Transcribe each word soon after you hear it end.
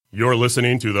You're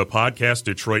listening to the Podcast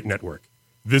Detroit Network.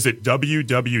 Visit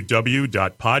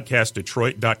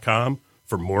www.podcastdetroit.com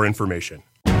for more information.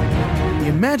 The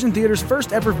Imagine Theater's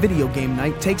first ever video game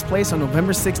night takes place on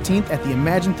November 16th at the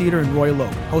Imagine Theater in Royal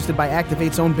Oak. Hosted by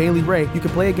Activate's own Bailey Ray, you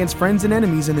can play against friends and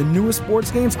enemies in the newest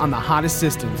sports games on the hottest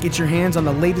systems. Get your hands on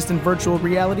the latest in virtual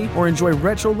reality or enjoy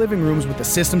retro living rooms with the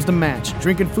systems to match.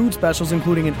 Drink and food specials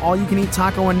including an all-you-can-eat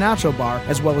taco and nacho bar,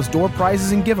 as well as door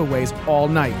prizes and giveaways all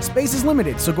night. Space is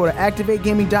limited, so go to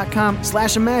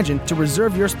activategaming.com/imagine to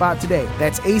reserve your spot today.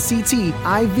 That's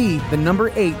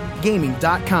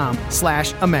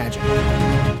ACTIV8gaming.com/imagine.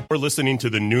 We're listening to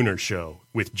The Nooner Show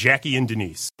with Jackie and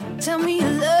Denise. Tell me you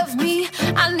love me,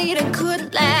 I need a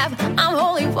good laugh. I'm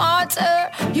holy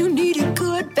water, you need a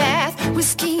good bath.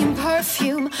 Whiskey and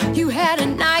perfume, you had a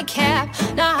nightcap.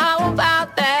 Now how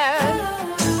about that?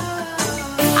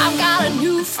 I've got a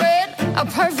new friend, a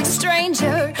perfect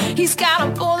stranger. He's got a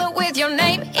bullet with your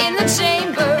name in the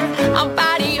chamber. I'm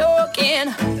body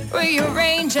organ,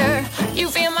 rearranger. You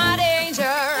feel my danger.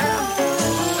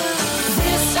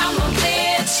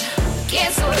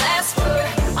 Guess the last word,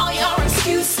 all your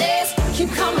excuses keep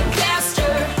coming faster,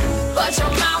 but your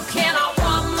mouth cannot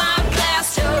run my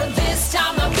blaster. This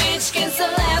time the bitch gets the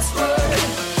last word.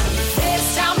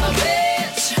 This time the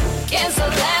bitch gets the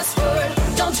last word.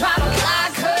 Don't try to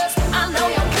lie, cause I know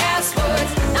your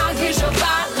passwords. Now here's your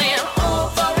violent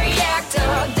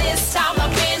overreactor. This time the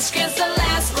bitch gets the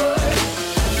last word.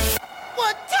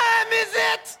 What time is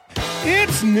it?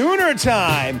 It's Nooner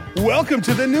time. Welcome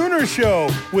to the Nooner Show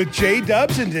with J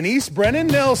Dubs and Denise Brennan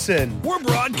Nelson. We're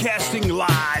broadcasting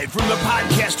live from the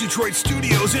Podcast Detroit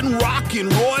studios in rockin'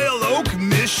 Royal Oak,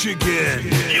 Michigan.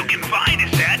 You can find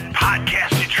us at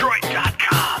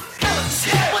podcastdetroit.com.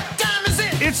 What time is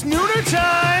it? It's Nooner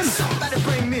time. Somebody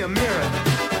bring me a mirror.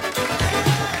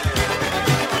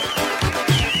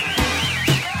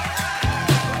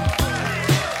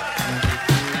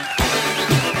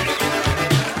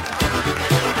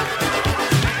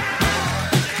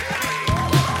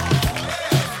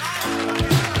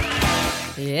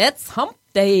 It's Hump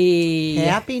Day.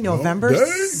 Happy November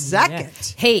 2nd. Yeah.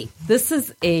 Hey, this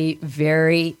is a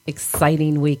very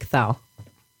exciting week, though.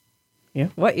 Yeah.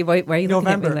 Why are you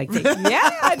November. looking at me like that?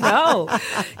 Yeah, no.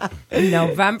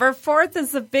 November 4th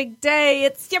is a big day.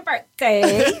 It's your birthday.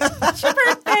 It's your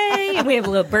birthday. And we have a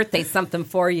little birthday something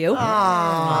for you.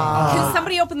 Can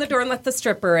somebody open the door and let the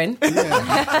stripper in?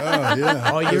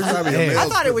 Yeah. Oh, It's probably a male I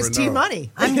thought it was stripper, no.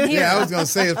 T-Money. I'm here. Yeah, I was going to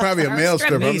say it's probably a male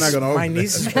stripper. I'm not going to open My it.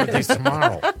 niece's birthday's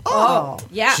tomorrow. Oh,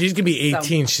 yeah. She's going to be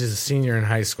 18. She's a senior in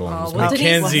high school. Oh, It's well,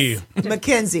 Mackenzie.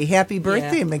 Mackenzie. Happy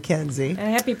birthday, Yeah. Mackenzie. And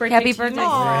happy birthday. Happy to birthday. you.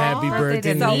 Happy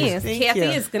birthday, So, niece. Thank Kathy you.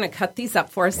 is going to cut these up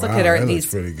for us. Look Wow, at that looks these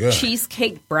pretty good.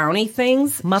 cheesecake brownie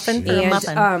things. Muffin for a And,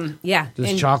 muffin. yeah. Just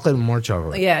and- chocolate and more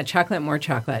chocolate. Yeah, chocolate, more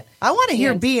chocolate. I want to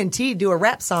hear And- B&T do a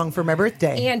rap song for my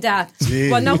birthday. And,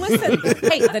 well, no, listen.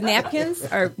 Hey, the napkins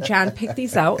are, John picked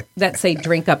these out that say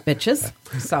drink up bitches.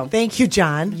 So, Thank you,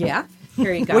 John. yeah,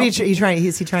 here you go. What are you trying?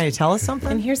 Is he trying to tell us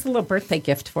something? And here's a little birthday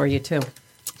gift for you, too.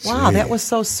 Wow, that was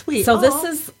so sweet. So, Aw. this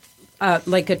is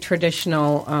like a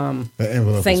traditional The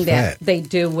envelope thing is that fat. they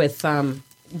do with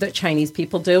the Chinese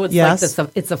people do. It's Yes. like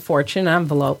this, it's a fortune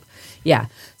envelope. Yeah.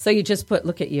 So you just put,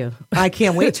 look at you. I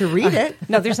can't wait to read it.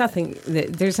 No, there's nothing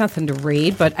to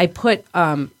read, but I put,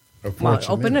 well,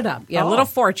 fortune open in it up. Yeah, a little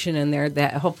fortune in there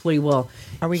that hopefully will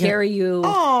carry you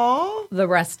Oh, the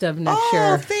rest of next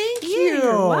year. thank Yeah, you.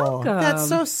 you're welcome. That's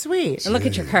so sweet. And look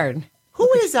at your card. Who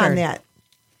Look at is your on card. that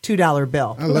 $2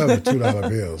 bill? I love the $2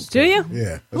 bills. Do you?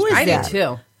 Yeah. Who is I that? do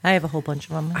too. I have a whole bunch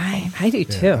of them. I do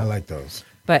too. Yeah, I like those.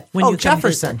 But When Oh, you come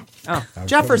Jefferson. oh,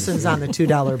 Jefferson's on the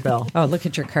 $2 bill. oh, look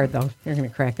at your card though. You're going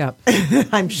to crack up.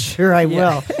 I'm sure I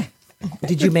will.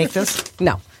 Did you make this?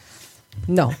 No.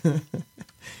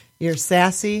 You're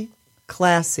sassy,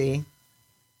 classy,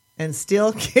 and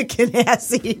still kicking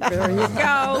assy. There you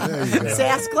go.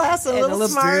 Sass class and a And a little little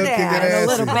smart Still kicking ass. And a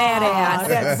little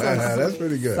assy. badass. That's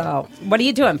pretty good. So, what are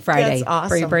you doing Friday That's awesome.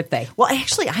 for your birthday? Well,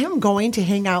 actually, I am going to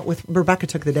hang out with Rebecca.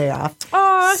 Took the day off.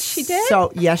 Oh, she did?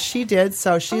 So yes, she did.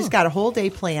 So she's got a whole day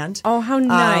planned. Oh, how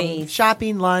nice.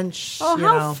 Shopping, lunch. Oh, you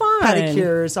how know, fun.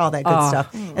 Pedicures, all that good Oh,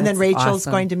 stuff. And then that's Rachel's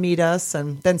awesome. going to meet us,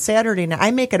 and then Saturday night. I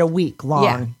make it a week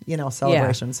long,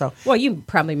 celebration. So Well, you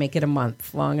probably make it a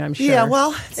month long, I'm sure. Yeah,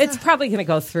 well, it's probably going to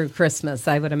go through Christmas,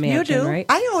 I would imagine, You do. right?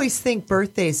 I always think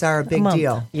birthdays are a big month.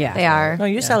 deal. Yeah. They are. No,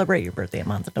 you celebrate your birthday a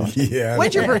month, don't you? Yeah.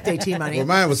 When's your birthday, T Money? Well,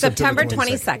 mine was September September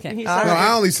 22nd. No,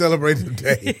 I only celebrate the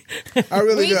day. I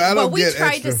really do. I don't we get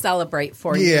tried extra. to celebrate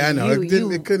for you. Yeah, I know.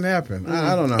 You- It couldn't happen.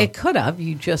 I don't know. It could have.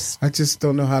 You just I just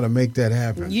don't know how to make that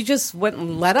happen.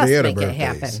 wouldn't let us Scared of make it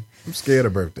birthdays. happen. I'm scared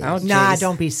of birthdays. Nah,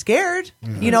 don't be scared.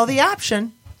 You know the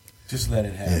option. Just let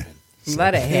it happen.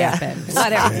 Let it happen.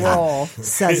 Let it roll.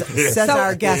 Says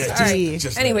our guest G.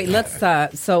 Anyway,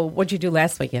 let's. So, what'd you do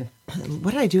last weekend?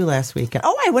 What did I do last weekend?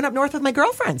 Oh, I went up north with my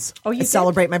girlfriends. Oh, you to did?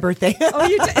 celebrate my birthday. Oh,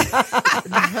 you did.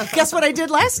 Guess what I did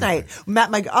last night? Met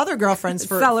my other girlfriends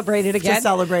for Celebrated again. to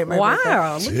celebrate my birthday.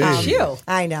 Wow, look at you.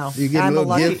 I know. You get I'm little a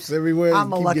lucky, gifts everywhere.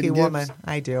 I'm a You keep lucky getting woman. gifts?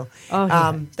 I do. Oh,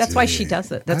 yeah. That's why she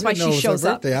does it. That's I why didn't know she it shows was her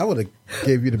up. birthday. I would have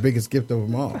gave you the biggest gift of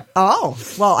them all. Oh,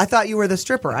 well, I thought you were the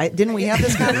stripper. Didn't we have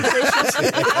this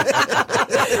conversation?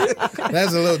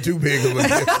 That's a little too big of a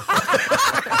gift.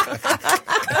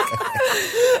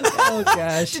 Oh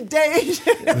gosh. Today,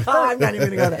 I'm not even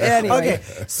going to go there. Anyway. Okay,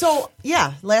 so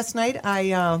yeah, last night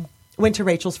I went to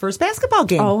Rachel's first basketball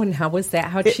game. Oh, and how was that?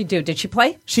 How did she do? Did she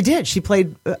play? She did. She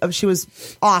played. She was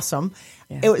awesome.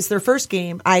 Yeah. It was their first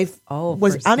game. I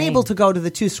was first unable game. to go to the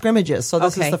 2 scrimmages, so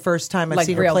this Okay. is the first time I've Like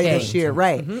seen her real play games. this year.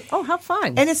 Right. Mhm. Oh, how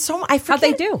fun. And it's so I forget. How'd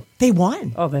they do? They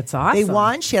won. Oh, that's awesome. They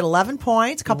won. She had 11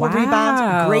 points, a couple of Wow.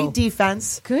 rebounds, great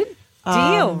defense. Good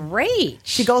deal. Rach.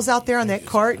 She goes out there on that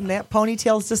court, and that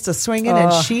ponytail's just a swinging,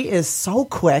 and she is so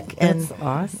quick. And That's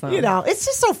awesome. You know, it's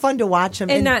just so fun to watch them.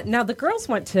 And now the girls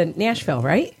went to Nashville,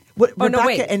 right?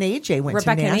 Rebecca and AJ went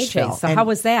Rebecca to and Nashville. AJ. So how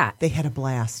was that? They had a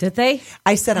blast. Did they?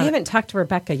 I said I on- haven't talked to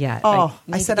Rebecca yet. Oh,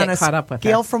 I I need said to on get a caught up with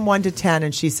scale her. from 1 to 10,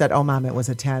 and she said, "Oh, Mom, it was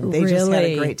a 10." They just had a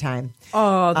Really? great time.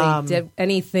 Oh, they did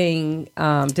anything?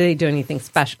 Did they do anything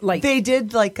special? Like They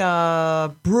did like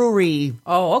a brewery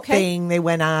thing. They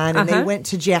went on, and they Uh-huh. went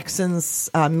to Jackson's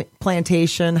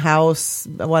plantation house,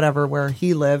 whatever, where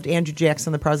he lived. Andrew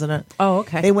Jackson, the president. Oh,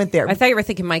 okay. They went there. I thought you were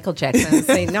thinking Michael Jackson.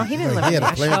 Saying, no, he didn't live He in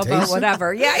had a Nashville, but plantation?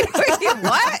 whatever. Yeah, I know.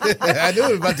 What? I knew it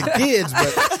was about the kids,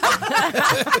 but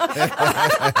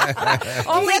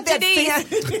Only had that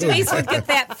Denise would get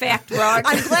that fact wrong.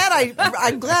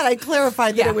 I'm glad I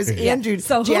clarified that it was Andrew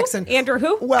So who? Jackson. Andrew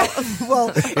who? Well,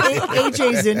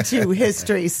 AJ's into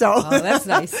history, so Oh, that's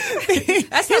nice.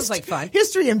 That sounds like fun.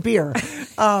 history and beer.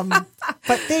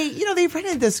 But they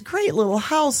rented this great little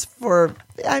house for.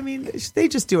 I mean, they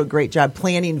just do a great job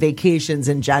planning vacations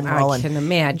in general. I and can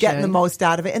imagine. getting the most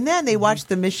out of it. And then they watched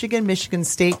the Michigan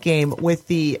State game with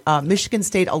the Michigan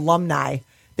State alumni.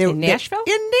 In Nashville?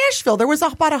 In Nashville, there was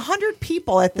about 100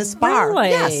 people at this bar. Really?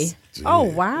 Yes. Oh,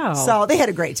 wow. So they had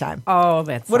a great time. Oh,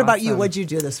 that's What about you? awesome. What'd you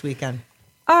do this weekend?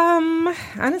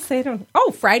 Honestly, I don't.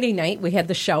 Oh, Friday night we had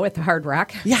the show at the Hard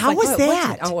Rock. Yeah, how was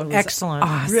that? Oh, it was Excellent.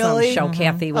 Awesome Really? show.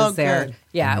 Kathy was Oh, there. good.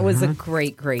 Yeah, it was a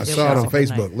great I show. saw it on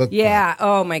Facebook. Look, Yeah.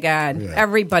 Oh my God. Yeah.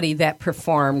 Everybody that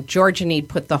performed. George Need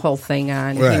put the whole thing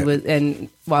on. He Right. was, and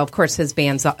well, of course, his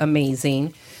band's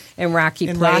amazing. And Rocky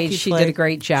And played. Rocky She played. did a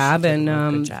great job, and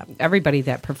good job. everybody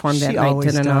that performed that She night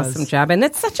always did an does. awesome job. And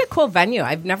it's such a cool venue.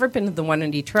 I've never been to the one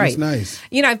in Detroit. It's nice.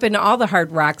 You know, I've been to all the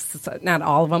Hard Rocks, not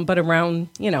all of them, but around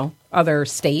other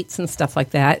states and stuff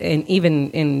like that, and even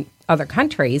in other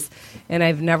countries. And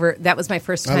I've never. That was my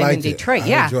first I time in liked it. Detroit. I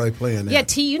yeah, enjoy playing there. Yeah,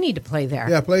 T, you need to play there.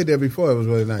 yeah, I played there before. It was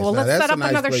really nice. Well, Now, let's that's set a up nice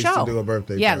another place show. to do a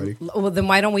birthday yeah. party. Well, then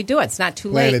why don't we do it? It's not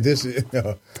too Plan late. it this year.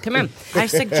 Come in. I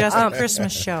suggest a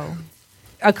Christmas show.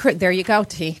 There you go,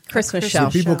 T. Christmas show.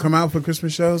 Do people come out for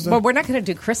Christmas shows? Though? Well, we're not going to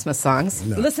do Christmas songs.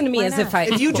 Listen to me as if I.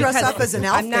 If you dress because up as an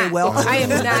elf, I'm not, they will. I am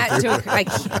not doing. I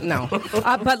can't, no.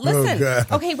 But listen. God.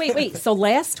 Okay, wait. So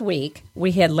last week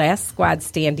we had Last Squad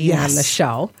Standing Yes. on the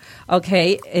show.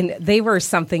 Okay, and they were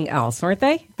something else, weren't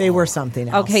they? They were something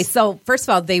else. Okay, so first of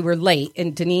all, they were late,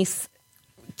 and Denise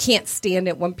can't stand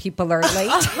it when people are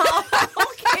late.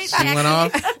 Okay, She went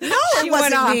off. No, She it went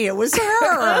wasn't off. me. It was her.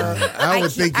 I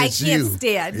would think I it's can't you.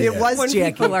 stand It was when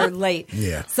Jackie. people are late.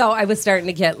 Yeah. So I was starting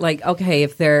to get like, okay,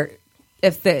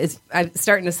 I'm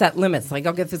starting to set limits. Like,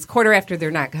 okay, if it's quarter after,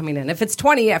 they're not coming in. If it's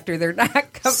 20 after, they're not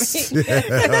coming.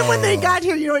 And then when they got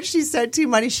here, you know what she said to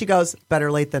Money? She goes,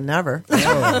 "Better late than never." Oh,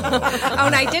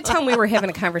 and I did tell them we were having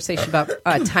a conversation about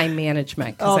time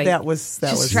management. 'cause Oh, that was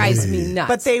just drives me nuts.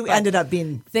 But they ended up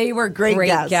being They were great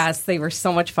guests. They were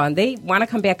so much fun. They want to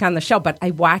come back on the show, but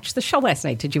I watched the show last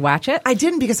night. Did you watch it? I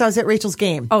didn't because I was at Rachel's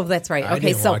game. Oh, that's right. I Okay,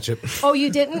 didn't so watch it. Oh, you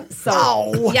didn't?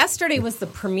 So yesterday was the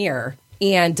premiere,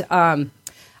 and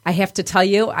I have to tell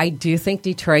you, I do think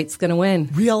Detroit's going to win.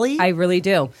 Really? I really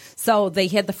do. So they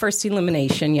had the first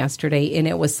elimination yesterday, and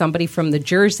it was somebody from the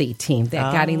Jersey team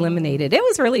that got eliminated. It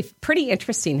was really pretty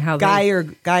interesting how Guy or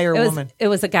it was, woman? It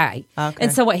was a guy. Okay.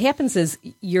 And so what happens is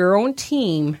your own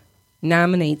team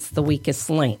nominates the weakest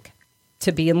link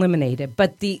to be eliminated,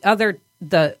 but the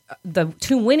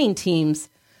two winning teams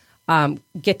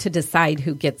get to decide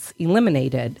who gets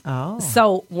eliminated. Oh.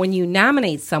 So when you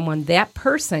nominate someone, that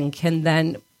person can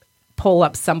then pull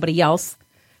up somebody else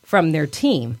from their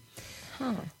team.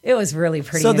 It was really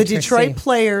pretty So the interesting. Detroit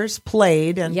players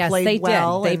played and Yes, played they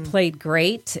well. did. They and played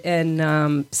great.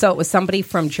 And so it was somebody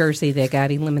from Jersey that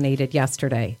got eliminated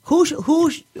yesterday. who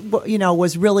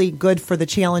was really good for the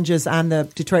challenges on the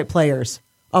Detroit players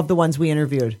of the ones we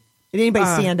interviewed? Did anybody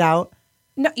stand out?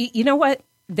 No, you know what?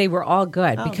 They were all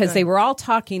good because they were all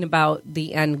talking about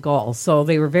the end goal. So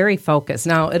they were very focused.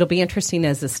 Now, it'll be interesting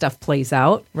as this stuff plays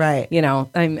out. Right.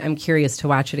 I'm curious to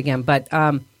watch it again. But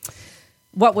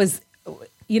what was,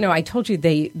 I told you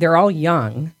they're all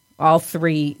young, all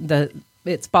three.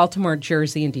 It's Baltimore,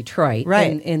 Jersey, and Detroit.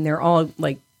 Right. And they're all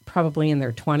like probably in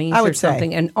their 20s I would or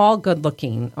something. say. And all good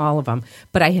looking, all of them.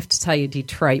 But I have to tell you,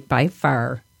 Detroit by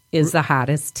far is the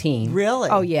hottest team. Really?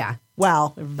 Oh, yeah.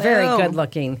 Wow. Very good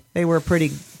looking. They were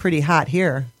pretty hot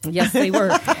here. Yes, they were.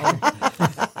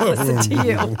 Listen to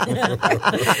you.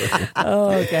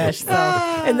 Oh, gosh. So,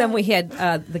 and then we had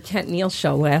the Kent Neal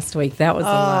show last week. That was a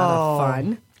lot of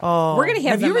fun. Oh, we're going to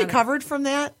have you them on- recovered from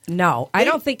that? No, I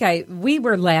don't think we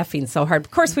were laughing so hard.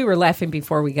 Of course, we were laughing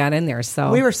before we got in there.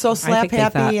 So We were so I slap think they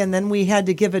happy, thought- and then we had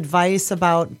to give advice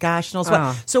about gosh knows what.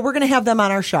 Oh. So we're going to have them on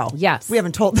our show. Yes. We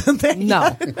haven't told them that No.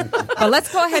 yet. But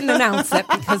let's go ahead and announce it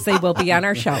because they will be on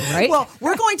our show, right? Well,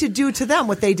 we're going to do to them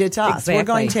what they did to us. We're Exactly.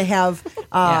 going to have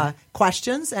Yeah.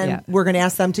 questions, and Yeah. we're going to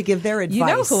ask them to give their advice. you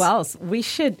know who else? We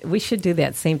should do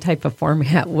that same type of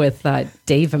format with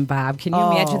Dave and Bob. Can you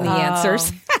imagine the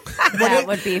answers? That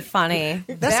would be funny.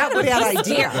 That's not a bad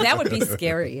idea. That would be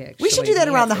scary. Actually, We should do that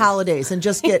around the answers. holidays and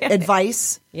just get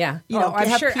advice. Yeah,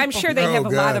 I'm I'm sure they have Oh, a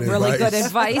lot God, of really good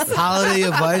advice. advice. Holiday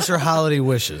advice or holiday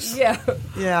wishes? Yeah.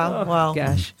 Yeah, well,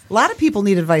 gosh. a lot of people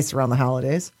need advice around the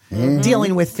holidays,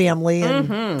 dealing with family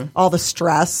and all the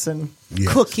stress and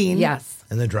cooking. Yes.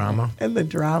 And the drama. And the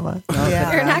drama. You're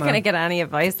Yeah. not going to get any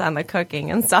advice on the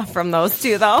cooking and stuff from those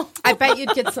two, though. I bet you'd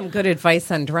get some good advice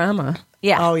on drama.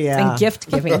 Yeah. Oh, yeah. And gift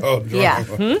giving. Yeah.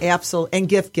 Absolutely. And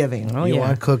gift giving. Oh, You yeah.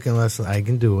 want cooking lesson? I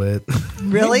can do it.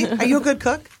 Really? Are you a good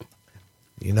cook?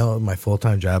 You know, my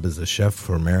full-time job is a chef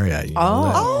for Marriott. You know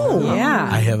that? Oh, Yeah.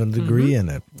 I have a degree in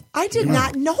it. I did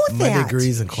not know My that.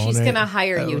 degree's in culinary. She's going to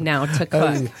hire you now to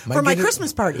cook. For my good-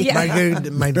 Christmas party. My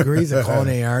degree's in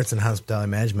culinary arts and hospitality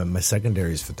management. My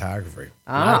secondary is photography.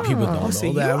 A lot of people don't so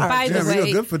know you that. are- By the Damn, you're a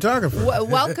way, good photographer.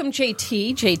 welcome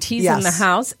JT. JT's in Yes. the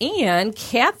house. And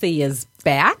Kathy is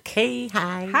back. Hey,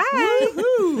 hi.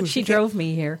 Hi. She drove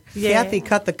me here. Kathy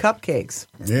cut the cupcakes.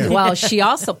 Yeah. Well, she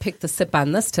also picked the sip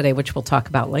on this today, which we'll talk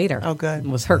about later. Oh, good. It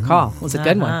was her call. It was a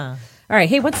good one. All right.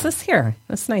 Hey, what's this here?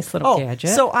 This nice little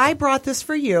gadget. So I brought this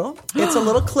for you. It's a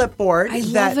little clipboard. I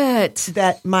love it.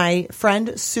 That my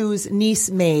friend Sue's niece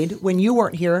made when you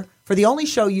weren't here for the only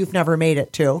show you've never made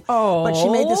it to. Oh. But she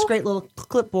made this great little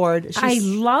clipboard. She's I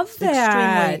love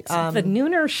that. extremely, The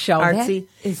Nooner show. artsy.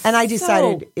 That is And I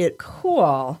decided so it-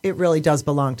 cool. It really does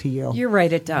belong to you. You're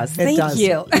right. It does. It Thank does.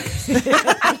 you.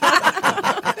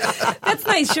 That's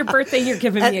nice. Your birthday. You're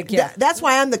giving me a gift. That's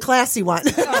why I'm the classy one.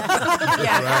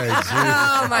 Right,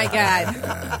 Oh my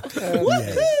God.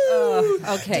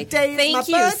 Okay. Today is Thank my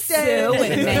you, birthday. Sue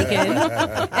and Megan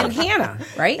and Hannah.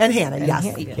 Right? And Hannah, yes.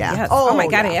 Yeah. Yeah. Oh my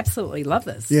God. yeah. I absolutely love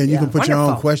this. Yeah, and you can put your own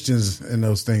Wonderful. questions in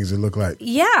those things. It look like.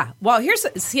 Yeah. Well,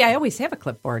 see, I always have a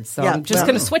clipboard, so Yeah, I'm just yeah.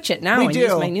 going to switch it now We and do,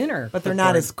 use my Nooner. but they're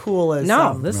not clipboard. as cool as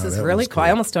No, this No, is that really was cool. cool. I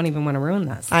almost don't even want to ruin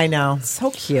this. I know.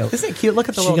 So cute. Isn't it cute? Look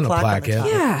at the She little gonna clock on plaque the it. top.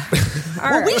 Yeah.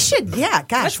 All Well, we right. should, yeah,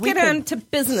 gosh. Let's we get could- on to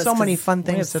business. So many 'cause fun we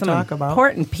things have to some talk about.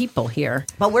 Important people here.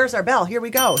 But where's our bell? Here we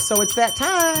go. So it's that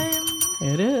time.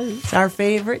 It is. It's our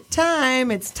favorite time.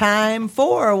 It's time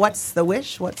for What's the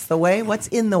Wish? What's the Way? What's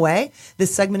in the Way?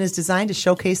 This segment is designed to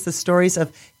showcase the stories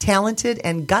of talented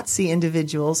and gutsy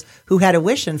individuals who had a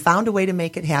wish and found a way to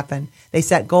make it happen. They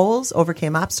set goals,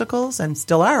 overcame obstacles, and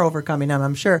still are overcoming them,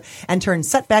 I'm sure, and turned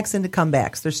setbacks into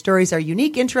comebacks. Their stories are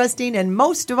unique, interesting, and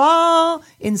most of all,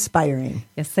 inspiring.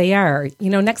 Yes, they are.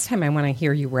 You know, next time I want to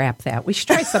hear you rap that. We should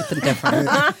try something different.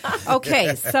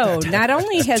 Okay, so not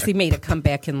only has he made a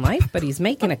comeback in life, but he's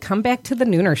making a comeback to the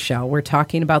Nooner Show. We're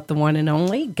talking about the one and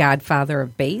only godfather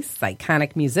of bass,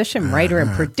 iconic musician, writer, and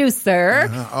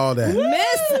producer, All that.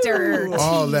 Mr.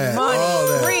 All that. Money All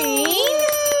that. Green.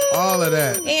 All of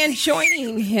that. And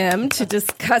joining him to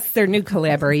discuss their new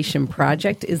collaboration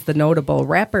project is the notable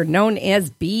rapper known as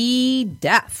B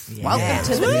Def. Welcome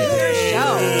to the Nooner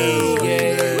Show.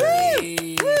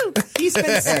 He's He's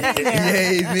been sitting there.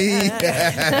 Yay, me.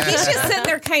 He's just sitting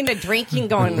there kind of drinking,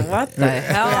 going, what the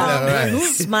hell? Right.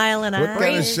 Who's smiling What at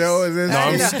kind of show is this? No,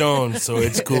 I'm stoned, so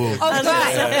it's cool. Oh, good.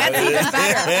 That's even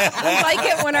better. We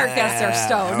like it when our guests are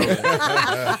stoned.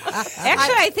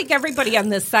 Actually, I think everybody on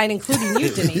this side, including you,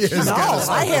 Denise. No,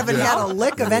 I haven't had a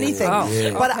lick of anything.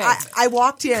 But Okay. I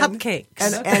walked in. Cupcakes.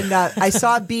 And I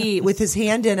saw B with his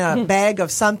hand in a bag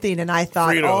of something, and I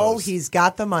thought, Fritos. oh, he's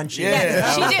got the munchies.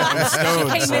 Yeah, she did.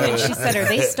 stoned, She came in and she said, "Are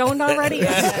they stoned already?"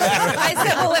 I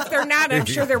said, "Well, if they're not, I'm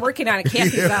sure they're working on it.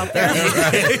 Kathy's out there."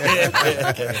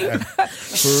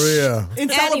 For real. In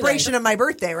celebration of my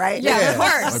birthday, right? Yeah, Of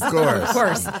course. of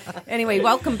course. Anyway,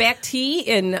 welcome back, T.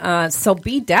 And so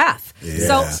be deaf.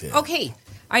 So okay,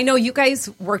 I know you guys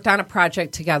worked on a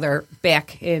project together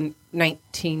back in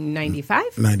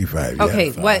 1995. 95. Yeah. Okay,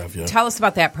 what? 95, yeah. Tell us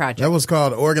about that project. That was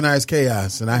called Organized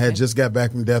Chaos, and I had just got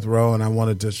back from Death Row, and I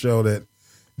wanted to show that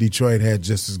Detroit had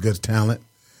just as good talent.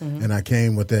 And I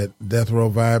came with that Death Row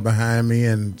vibe behind me,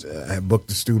 and I booked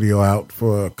the studio out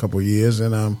for a couple of years.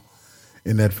 And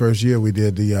in that first year, we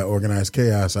did the Organized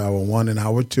Chaos Hour 1 and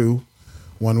Hour 2.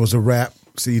 One was a rap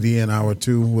CD, and Hour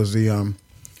 2 was the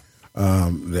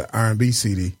R&B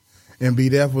CD. And B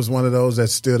Def was one of those that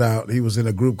stood out. He was in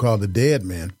a group called the Dead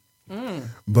Men,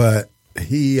 but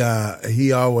he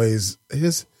always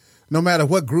no matter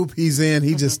what group he's in,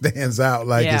 he just stands out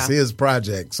like it's his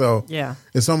project. So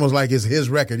it's almost like it's his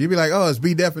record. You'd be like, oh, it's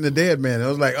B Def and the Dead Man. I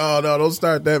was like, oh no, don't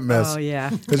start that mess. Oh yeah,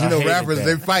 because I hated rappers that.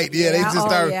 they fight. Yeah, they just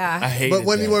start. I hate But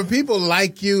when that. people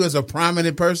like you as a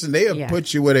prominent person, they'll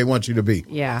put you where they want you to be.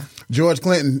 yeah. George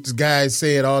Clinton's guys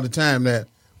say it all the time that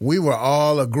we were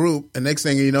all a group, and next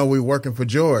thing you know, we were working for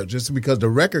George just because the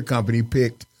record company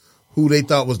picked who they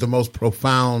thought was the most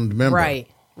profound member.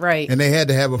 Right. And they had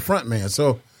to have a front man.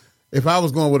 So if I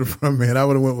was going with a front man, I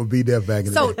would have went with B Def back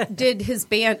in So the day. did his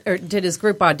band or did his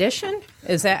group audition?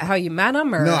 Is that how you met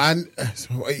him? Or No,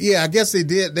 I guess they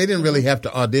did. They didn't really have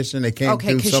to audition. They came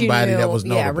through 'cause somebody you knew, that was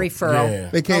notable. referral. Yeah.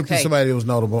 They came through somebody that was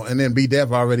notable, and then B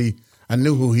Def already. I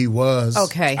knew who he was.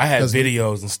 Okay. I had 'Cause-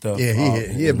 videos and stuff. Yeah,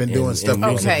 he had been doing stuff and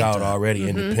music Okay. out already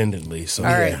independently. So All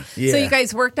right. Yeah. So you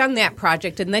guys worked on that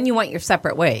project, and then you went your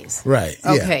separate ways. Right.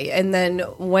 Yeah. Okay. And then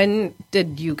when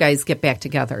did you guys get back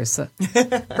together? So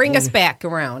bring us back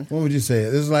around. What would you say?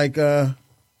 This is like a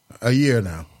year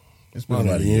now. It's been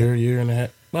about a year and a half.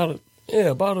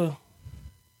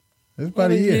 It's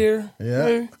about a year. Yeah.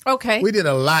 Yeah. Okay. We did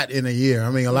a lot in a year. I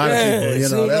mean, a lot Yeah, of people, it that's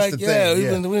seemed the like, thing. yeah, we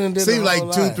Yeah. done did a Seemed like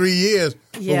whole 2-3 lot. years.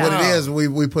 Yeah. But what it is,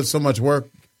 we put so much work,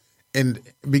 and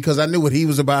because I knew what he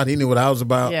was about, he knew what I was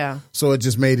about. Yeah. So it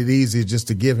just made it easy just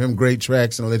to give him great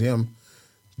tracks and let him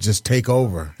just take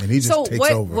over. And he just So takes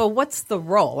over. well, what's the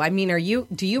role? I mean,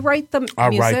 do you write the I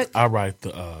music? write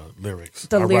the lyrics.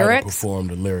 The I lyrics? write and perform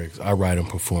the lyrics. I write and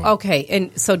perform. Okay. And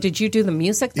so did you do the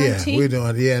music then, Yeah, T? we're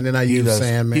doing. Yeah, and then I use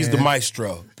Sandman. He's the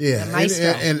maestro. Yeah, The maestro.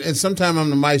 And sometimes I'm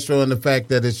the maestro in the fact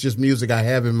that it's just music I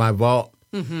have in my vault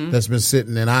that's been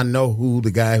sitting, and I know who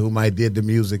the guy who might did the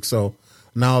music. So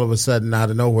now all of a sudden, out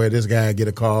of nowhere, this guy get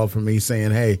a call from me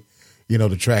saying, "Hey,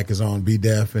 the track is on B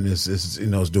Def and it's it's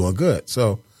doing good."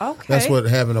 So that's what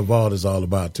having a vault is all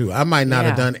about too. I might not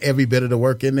have done every bit of the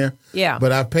work in there,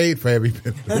 but I paid for every bit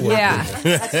of the work.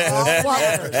 Yeah.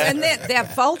 Well, and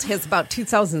that vault has about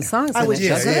 2,000 songs in it,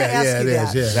 doesn't it? it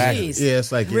is. Yeah, Exactly. yeah,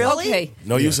 it's like Really? Okay.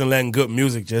 No use in letting good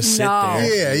music just sit No.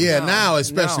 there. Yeah. No, Now,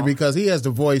 especially no. because he has the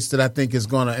voice that I think is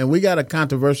gonna, and we got a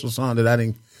controversial song that I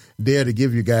didn't dare to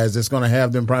give you guys. That's gonna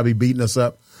have them probably beating us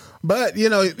up. But you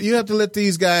have to let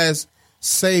these guys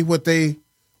say what they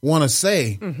want to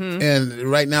say. And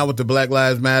right now with the Black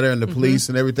Lives Matter and the police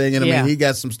and everything, and I mean, he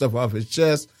got some stuff off his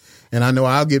chest, and I know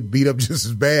I'll get beat up just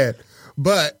as bad.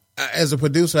 But as a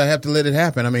producer, I have to let it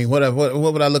happen. I mean, what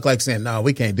would I look like saying, no,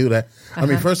 we can't do that? I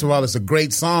mean, first of all, it's a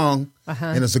great song,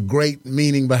 and it's a great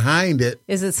meaning behind it.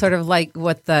 Is it sort of like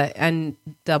what the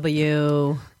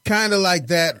NW? Kind of like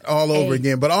that all over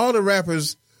again. But all the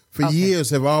rappers for years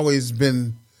have always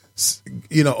been,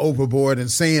 overboard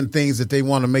and saying things that they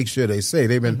want to make sure they say.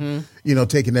 They've been,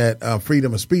 taking that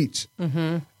freedom of speech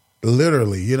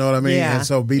literally. You know what I mean? Yeah. And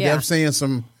so B Def saying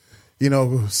some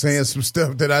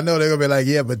stuff that I know they're gonna be like,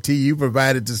 yeah, but T, you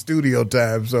provided the studio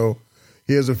time, so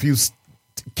here's a few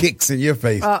kicks in your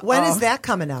face. When is that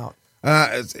coming out?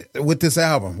 With this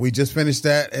album, we just finished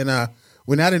that, and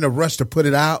we're not in a rush to put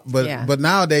it out, but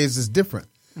nowadays it's different.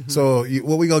 So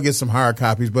we're gonna get some hard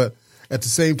copies, but at the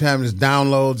same time, there's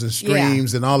downloads and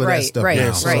streams and all of that stuff now.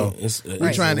 Right. So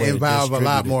we're trying to involve a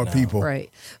lot more people. Right.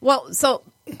 Well, so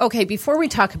okay, before we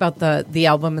talk about the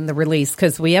album and the release,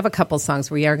 because we have a couple songs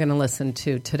we are going to listen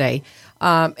to today.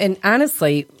 And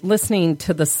honestly, listening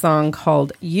to the song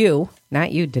called "You,"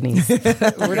 not you, Denise.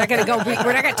 We're not going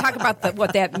to talk about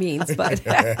what that means, but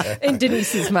in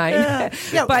Denise's mind.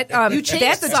 Yeah, but you changed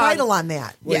that the song, title on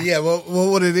that. Well,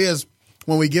 what it is,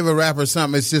 when we give a rapper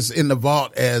something, it's just in the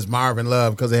vault as Marvin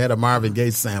Love because they had a Marvin Gaye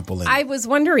sample in it. I was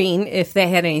wondering if they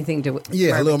had anything to do with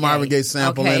a little Marvin Gaye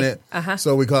sample in it.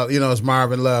 So we call it, it's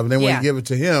Marvin Love. And then when you give it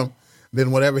to him,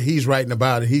 then whatever he's writing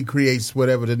about it, he creates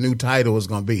whatever the new title is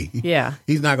going to be. Yeah.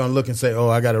 He's not going to look and say,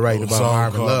 I got to write about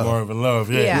Marvin Love. Marvin Love,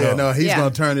 No, he's going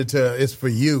to turn it to, it's for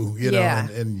you, know,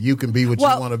 and you can be what you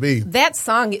want to be. That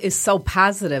song is so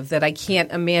positive that I can't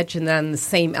imagine on the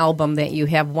same album that you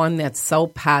have one that's so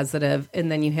positive and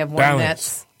then you have one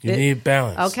balance. You need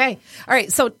balance. Okay. All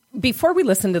right. So before we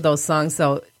listen to those songs,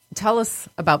 though, tell us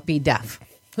about Be Deaf.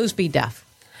 Who's Be Deaf?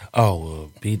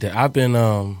 Be Deaf. I've been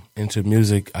into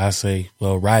music,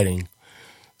 writing,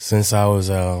 since I was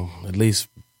at least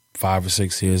 5 or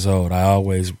 6 years old. I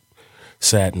always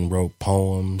sat and wrote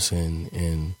poems,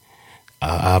 and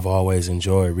I've always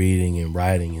enjoyed reading and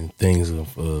writing and things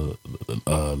of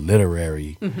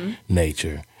literary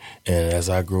nature. And as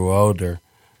I grew older,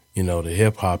 the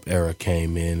hip-hop era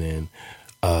came in, and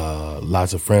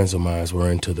lots of friends of mine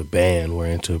were into the band, were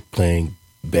into playing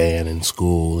band in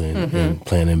school and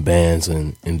playing in bands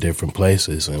in different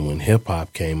places. And when hip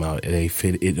hop came out,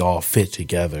 it all fit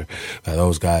together.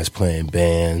 Those guys playing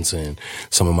bands and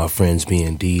some of my friends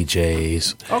being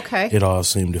DJs. Okay. It all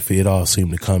seemed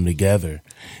to come together.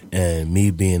 And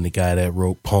me being the guy that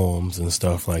wrote poems and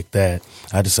stuff like that,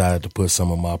 I decided to put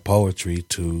some of my poetry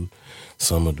to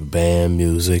some of the band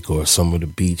music or some of the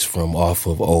beats from off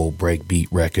of old breakbeat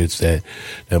records that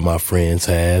my friends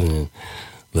had. And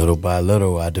little by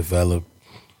little, I developed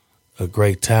a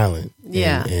great talent.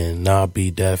 Yeah. And now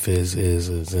Be Deaf is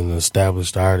an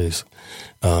established artist.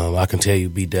 I can tell you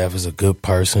Be Deaf is a good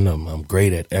person. I'm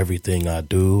great at everything I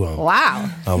do. Wow.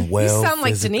 I'm well. You sound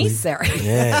like physically. Denise there.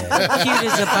 Yeah.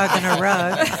 Cute as a bug in a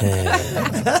rug.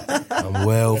 Yeah. I'm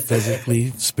well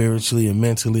physically, spiritually, and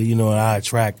mentally. And I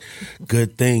attract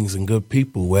good things and good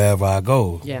people wherever I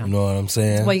go. Yeah. You know what I'm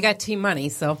saying? Well, you got Team Money,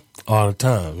 so. All the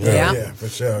time. Yeah. For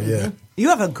sure, yeah. You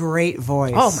have a great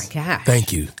voice. Oh, my gosh.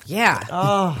 Thank you.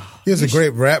 Yeah. He has a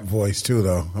great rap voice, too,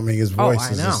 though. I mean, his voice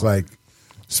is just like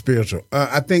spiritual.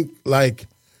 I think, like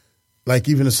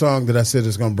even the song that I said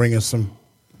is going to bring us some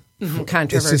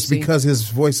controversy. It's just because his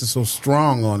voice is so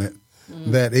strong on it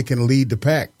that it can lead the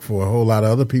pack for a whole lot of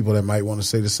other people that might want to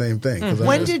say the same thing.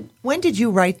 When did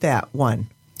you write that one?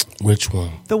 Which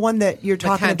one? The one that you're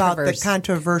talking about, the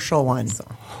controversial one.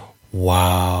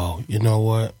 Wow. You know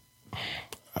what?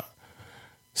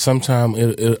 Sometime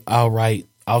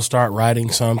I'll start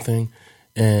writing something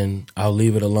and I'll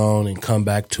leave it alone and come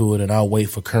back to it and I'll wait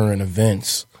for current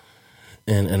events.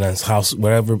 And that's how,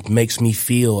 whatever makes me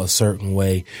feel a certain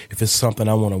way. If it's something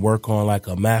I want to work on, like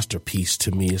a masterpiece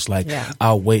to me, it's like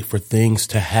I'll wait for things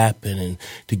to happen and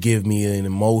to give me an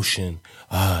emotion.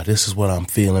 This is what I'm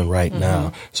feeling right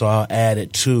now. So I'll add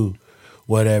it to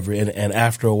whatever. And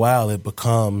after a while, it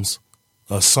becomes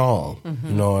a song.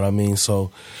 You know what I mean?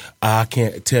 So I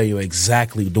can't tell you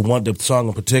exactly. The song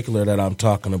in particular that I'm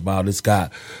talking about, it's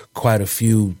got quite a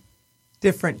few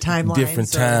different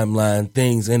timeline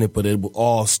things in it, but it will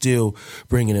all still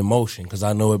bring an emotion because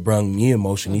I know it brought me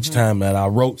emotion each time that I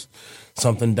wrote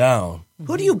something down.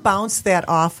 Who do you bounce that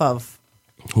off of?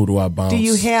 Who do I bounce? Do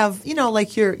you have,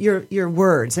 like your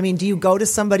words? I mean, do you go to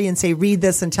somebody and say, read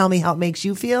this and tell me how it makes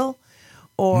you feel?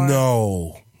 Or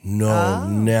No,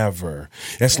 never.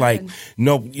 It's like,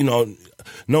 no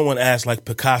one asked like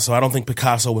Picasso. I don't think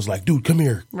Picasso was like, dude, come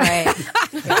here. Right.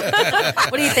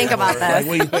 What do you think about that?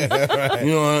 Like,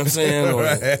 you know what I'm saying? Or,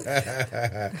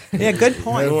 yeah, good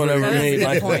point. No one ever made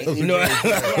like, point. you know what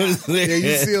I'm saying? Yeah,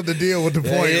 you sealed the deal with the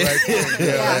point right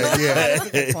there. That's a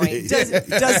good point.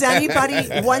 Does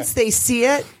anybody, once they see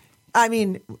it, I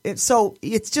mean, so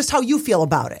it's just how you feel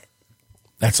about it.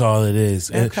 That's all it is.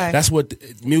 Okay. That's what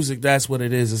music. That's what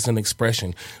it is. It's an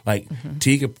expression. Like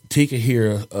T could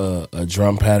hear a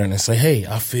drum pattern and say, "Hey,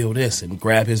 I feel this," and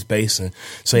grab his bass and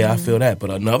say, "I feel that." But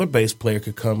another bass player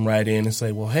could come right in and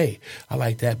say, "Well, hey, I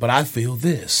like that, but I feel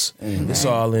this." It's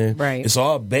all in. Right. It's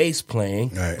all bass playing,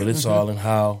 but it's all in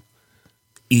how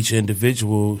each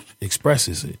individual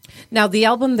expresses it. Now, the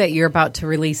album that you're about to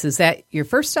release, is that your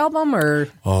first album or?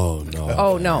 Oh no.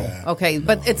 Oh no. Okay,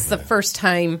 but it's the first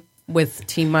time with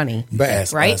Team Money,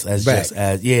 Back, right?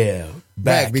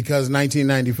 Back because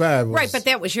 1995 was, Right, but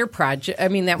that was your project. I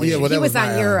mean, that was he was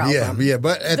on your album. Yeah,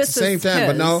 but at This the same is time,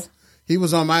 but his. no, he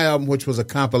was on my album, which was a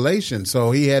compilation.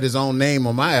 So he had his own name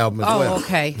on my album as well. Oh,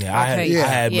 okay. Yeah, I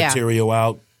had material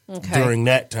out during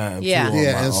that time. Yeah. too,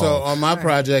 Yeah, and so on my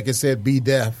project, it said Be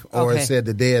Deaf, or it said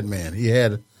The Dead Man. He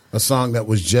had a song that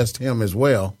was just him as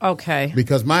well. Okay.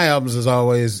 Because my albums is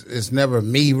always, it's never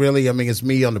me really. I mean, it's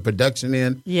me on the production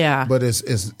end. Yeah. But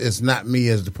it's not me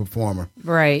as the performer.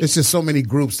 Right. It's just so many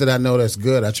groups that I know that's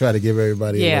good. I try to give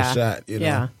everybody a little shot, you know.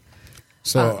 Yeah.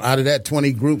 So out of that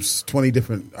 20 groups, 20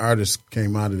 different artists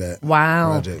came out of that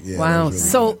project. Yeah, wow. really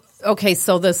So, okay,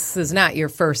 so this is not your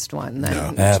first one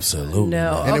then? No. Absolutely.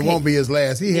 No. And it won't be his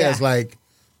last. He Yeah. has like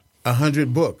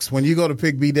 100 books. When you go to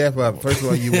pick Be Deaf up, first of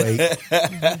all, you wait.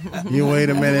 You wait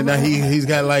a minute. Now he's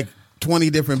got like 20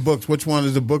 different books. Which one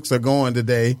of the books are going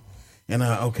today? And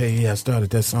I started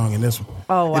that song in this one.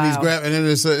 Oh, wow. And he's and then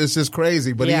it's just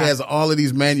crazy. But he has all of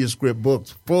these manuscript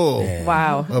books full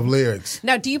of lyrics.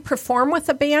 Now, do you perform with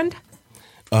a band?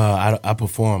 I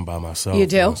perform by myself. You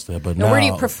do? But now, where do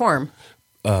you perform?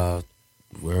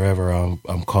 Wherever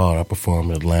I'm called. I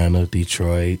perform in Atlanta,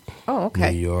 Detroit, Oh,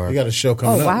 okay. New York. You got a show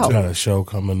coming up. wow. Got a show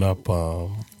coming up.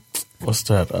 What's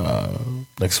that?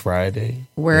 Next Friday.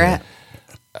 Where at?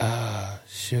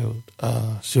 Shoot,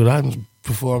 I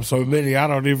performed so many. I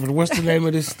don't even. What's the name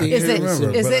of this theater?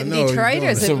 Is it Detroit or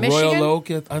is it Michigan? Royal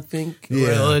Oak, I think.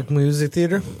 Royal Oak Music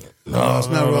Theater? No, it's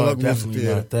not Royal Oak Music definitely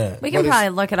Theater. not that. We can probably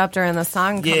look it up during the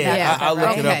song. I'll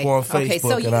look it up on Facebook. Okay,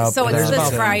 so and it's this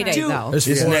I'll Friday, though. It's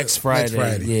next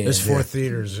Friday. Yeah, There's 4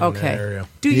 theaters in that area.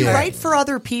 Do you write for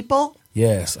other people?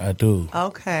 Yes, I do.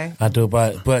 Okay. I do,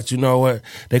 but you know what?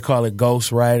 They call it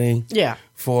ghost writing. Yeah.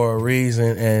 For a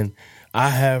reason, and I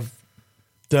have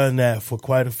done that for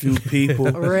quite a few people.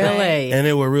 Really? And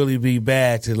it would really be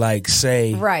bad to like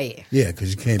say Right. Yeah,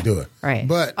 because you can't do it. Right.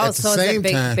 But at the so same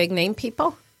is it time, big name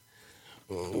people?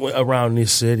 around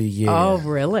this city. Yeah. Oh,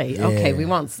 really? Yeah. Okay, we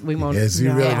won't. yes,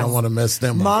 you really don't want to mess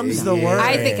them up. Mom's the word.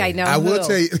 I think I know. I will who,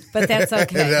 tell you, but that's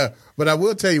okay. But I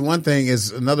will tell you one thing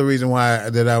is another reason why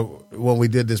when we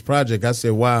did this project, I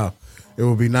said, "Wow, it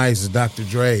would be nice if Dr.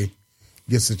 Dre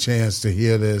gets a chance to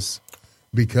hear this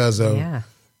because of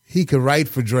he could write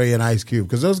for Dre and Ice Cube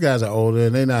because those guys are older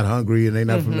and they're not hungry and they're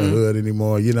not from the hood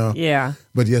anymore, you know. Yeah.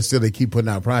 But yet still they keep putting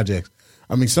out projects.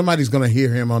 I mean, somebody's going to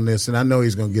hear him on this, and I know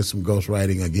he's going to get some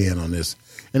ghostwriting again on this.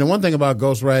 And the one thing about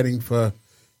ghostwriting for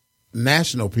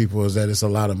national people is that it's a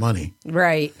lot of money.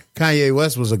 Right. Kanye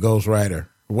West was a ghostwriter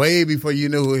way before you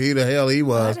knew who the hell he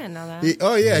was. I didn't know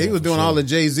that. He was doing all of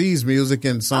Jay-Z's music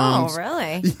and songs. Oh,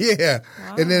 really? Yeah.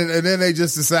 Wow. And then they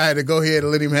just decided to go ahead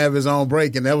and let him have his own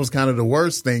break, and that was kind of the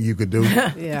worst thing you could do.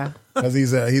 Yeah. Because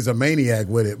he's a maniac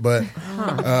with it. But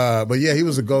yeah, he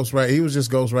was a ghostwriter. He was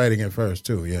just ghostwriting at first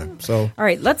too. Yeah. So all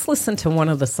right, let's listen to one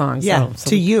of the songs. Yeah,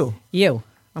 to you. You.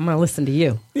 I'm going to listen to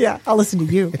you. Yeah, I'll listen to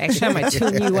you. Actually, I might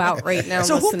tune you out right now.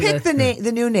 So who picked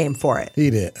the new name for it? He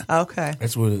did. Okay.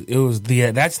 That's what it was.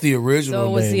 That's the original So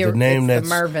it was name. The name that's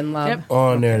Marvin Love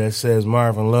on there that says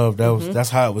Marvin Love. That's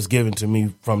how it was given to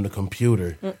me from the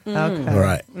computer. Okay.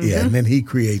 Right. Yeah, and then he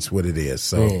creates what it is.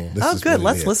 So this is good.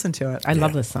 what Let's listen to it. I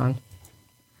love this song.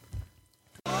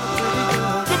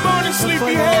 Good morning,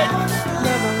 sleepyhead.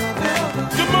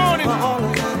 Good morning.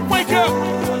 Wake up.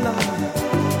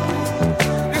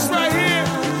 This right here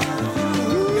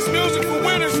is music for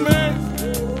winners, man.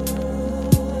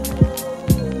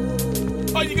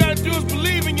 All you gotta do is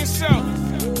believe in yourself.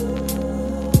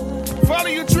 Follow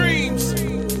your dreams.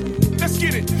 Let's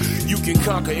get it. You can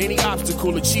conquer any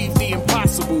obstacle, achieve the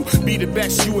impossible. Be the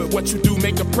best you at what you do,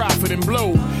 make a profit and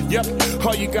blow. Yep,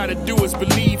 all you gotta do is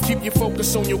believe. Keep your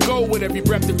focus on your goal with every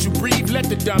breath that you breathe. Let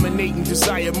the dominating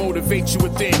desire motivate you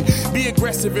within. Be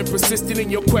aggressive and persistent in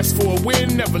your quest for a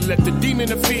win. Never let the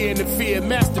demon of fear interfere.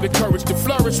 Master the courage to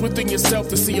flourish within yourself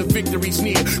to see your victories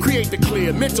near. Create the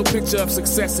clear mental picture of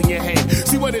success in your hand.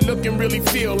 See what it look and really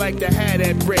feel like to have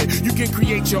that bread. You can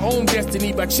create your own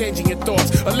destiny by changing your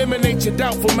thoughts. Eliminate your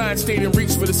doubtful mind state and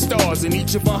reach for the stars. In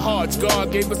each of our hearts,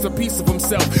 God gave us a piece of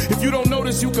himself. If you don't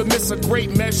notice, you could miss a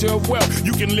great measure of wealth.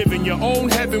 You can live in your own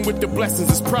heaven with the blessings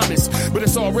as promised. But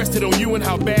it's all rested on you and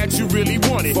how bad you really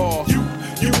want it. For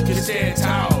you can stand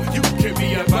tall, you can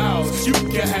be a boss, you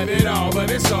can have it all, but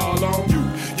it's all on you.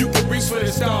 You can reach for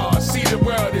the stars, see the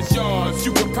world is yours.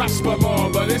 You can prosper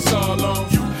more, but it's all on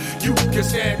you. You can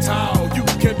stand tall, you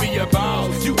can be a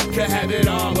boss, you can have it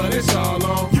all, but it's all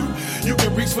on you. You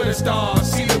can reach for the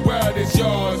stars, see the world is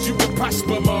yours. You can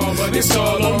prosper more, but it's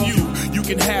all on you. You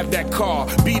can have that car,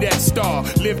 be that star,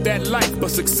 live that life,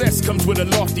 but success comes with a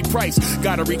lofty price.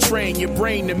 Gotta retrain your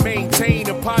brain to maintain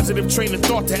a positive train of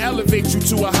thought to elevate you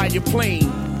to a higher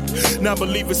plane.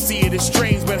 Non-believers see it as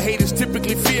strange, but haters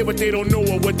typically fear what they don't know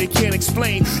or what they can't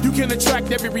explain. You can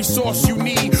attract every resource you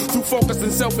need through focus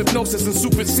and self-hypnosis and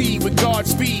supersede with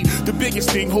God's speed. The biggest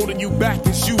thing holding you back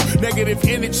is you. Negative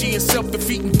energy and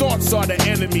self-defeating thoughts are the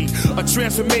enemy. A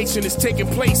transformation is taking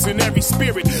place in every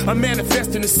spirit. I'm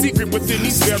manifesting a secret within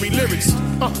these very lyrics.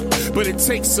 But it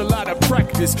takes a lot of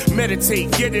practice.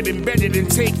 Meditate, get it embedded and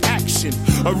take action.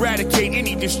 Eradicate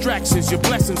any distractions. Your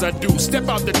blessings are due. Step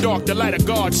out the dark, the light of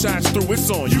God shines through. It's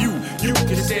on you. You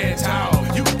can stand tall.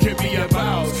 You can be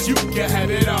about. You can have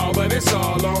it all, but it's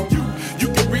all on you.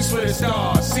 You can reach for the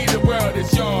stars. See the world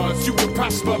is yours. You can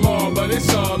prosper more, but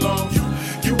it's all on you.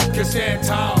 You can stand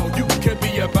tall. You can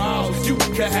be about. You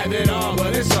can have it all,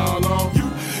 but it's all on you.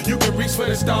 You can reach for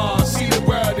the stars. See the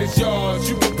world is yours.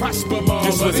 You can prosper more,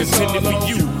 this but it's all on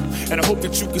you. And I hope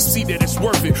that you can see that it's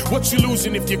worth it. What you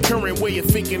losing if your current way of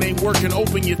thinking ain't working?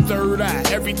 Open your third eye.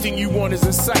 Everything you want is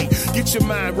in sight. Get your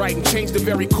mind right and change the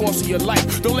very course of your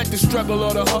life. Don't let the struggle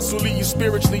or the hustle leave you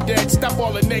spiritually dead. Stop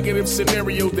all the negative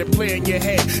scenarios that play in your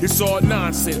head. It's all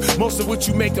nonsense. Most of what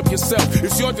you make up yourself.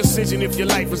 It's your decision if your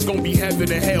life is gonna be heaven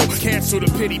or hell. Cancel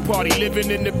the pity party.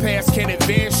 Living in the past can't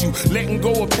advance you. Letting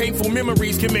go of painful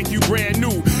memories can make you brand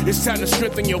new. It's time to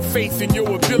strengthen your faith and your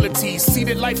abilities. See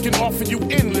that life can offer you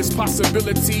endless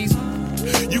possibilities.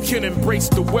 You can embrace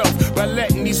the wealth by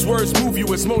letting these words move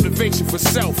you as motivation for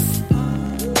self.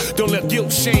 Don't let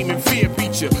guilt, shame, and fear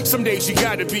beat you. Some days you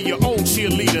gotta be your own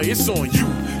cheerleader. It's on you.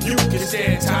 You can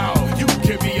stand tall. You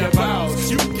can be about.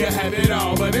 You can have it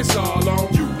all, but it's all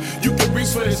on you. You can reach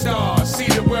for the stars. See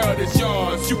the world is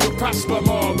yours. You can prosper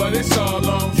more, but it's all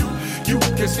on you. You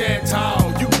can stand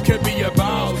tall. You can be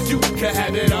about. You can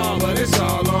have it all, but it's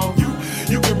all on you.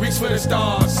 You can reach for the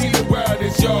stars. See the world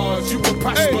is yours. You can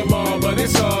prosper more, but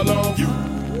it's all on you.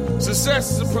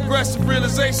 Success is a progressive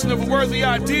realization of a worthy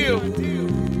ideal.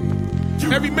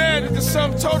 Every man is the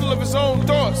sum total of his own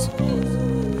thoughts.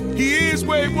 He is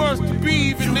where he wants to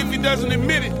be, even if he doesn't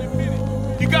admit it.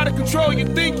 You gotta control your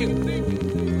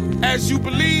thinking. As you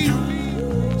believe,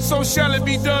 so shall it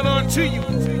be done unto you.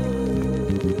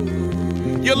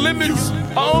 Your limits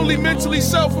are only mentally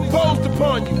self-imposed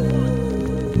upon you.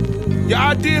 Your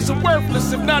ideas are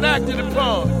worthless if not acted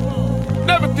upon.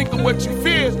 Never think of what you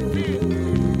fear.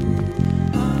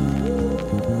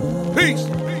 Peace.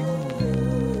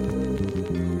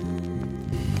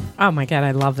 Oh my God,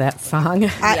 I love that song.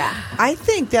 I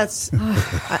think that's,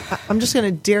 I'm just going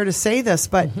to dare to say this,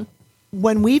 but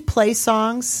when we play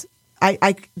songs,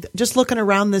 I just looking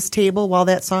around this table while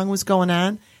that song was going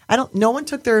on, no one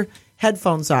took their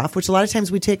headphones off, which a lot of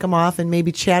times we take them off and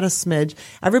maybe chat a smidge.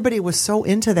 Everybody was so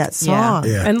into that song.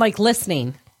 Yeah. And like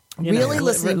listening. Really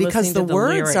listening because the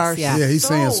words lyrics, are yeah, he's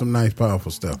saying some nice,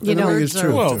 powerful stuff. You know, it's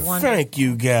true. Well, thank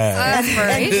you, guys.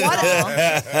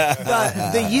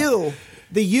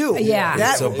 The you.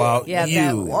 Yeah. It's about you.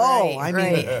 I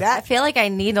mean, I feel like I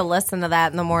need to listen to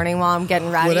that in the morning while I'm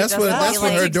getting ready. Well, that's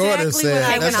what her daughter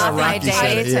said. Kicking off my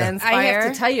day to inspire. I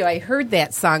have to tell you, I heard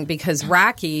that song because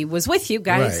Rocky was with you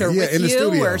guys or with in the you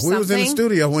studio. or something. We was in the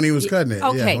studio when he was cutting it.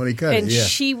 Okay. Yeah, when he cut and it. Yeah.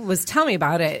 she was telling me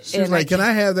about it. She was like, "Can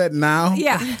I have that now?"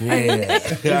 Yeah.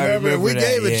 I remember we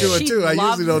gave it to her too. I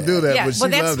usually don't do that, but she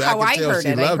that's loved it. how I could tell heard she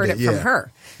it. I loved heard it from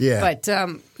her. Yeah. But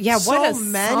what so a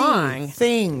many song.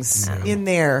 things in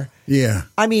there. Yeah.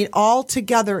 I mean, all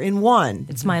together in one.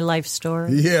 It's my life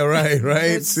story. Yeah,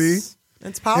 right. See?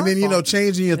 It's powerful. And then,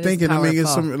 changing your thinking. I mean,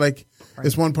 it's powerful.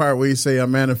 it's one part where you say,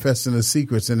 I'm manifesting the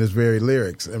secrets in his very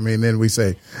lyrics. I mean, then we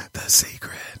say, the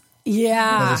secret.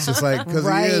 Yeah. It's just like, because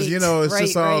right. he is, it's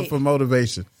just all for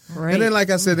motivation. Right. And then, like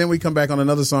I said, then we come back on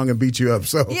another song and beat you up.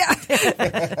 So Yeah.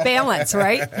 Balance,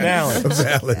 right?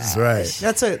 Balance, right.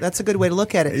 That's a good way to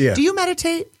look at it. Yeah. Do you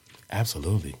meditate?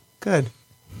 Absolutely. Good.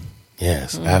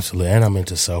 Yes, absolutely. And I'm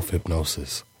into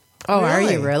self-hypnosis. Oh, Really? are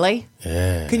you really?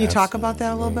 Yeah. Can you talk about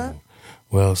that a little bit?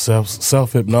 Well,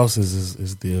 self-hypnosis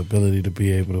is the ability to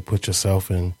be able to put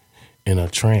yourself in a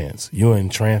trance. You're in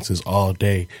trances all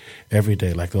day, every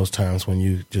day, like those times when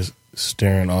you just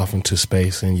staring off into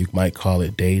space and you might call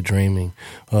it daydreaming.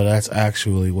 Well, that's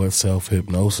actually what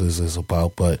self-hypnosis is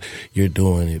about, but you're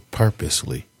doing it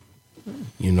purposely.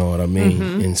 You know what I mean?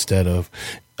 Mm-hmm. Instead of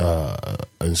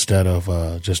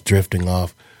just drifting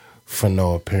off for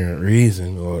no apparent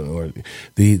reason, or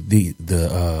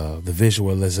the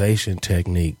visualization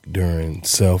technique during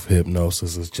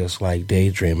self-hypnosis is just like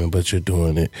daydreaming, but you're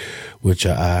doing it with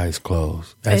your eyes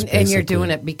closed. And you're doing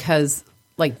it because,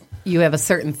 like, you have a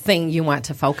certain thing you want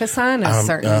to focus on, a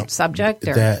certain subject?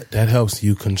 Or? That helps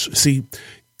you see,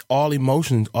 all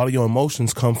your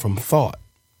emotions come from thought.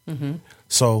 Mm-hmm.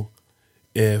 So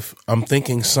if I'm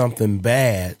thinking something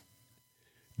bad,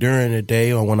 during the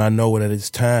day, or when I know that it's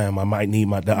time, I might need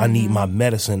I need my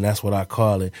medicine. That's what I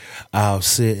call it. I'll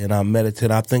sit and I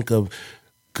meditate. I think of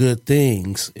good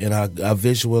things, and I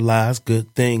visualize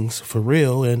good things for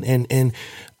real, and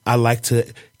I like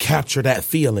to capture that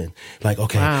feeling. Like,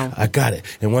 okay, I got it.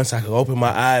 And once I can open my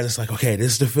eyes, it's like, okay,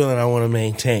 this is the feeling I want to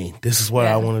maintain. This is what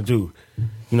I want to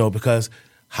do. Because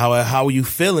how are you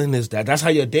feeling is that's how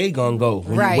your day gonna go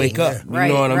when you wake up. You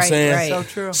know what I'm saying? Right. So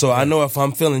true. So I know if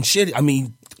I'm feeling shitty,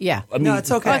 no,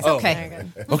 it's okay. It's okay.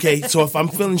 Okay, so if I'm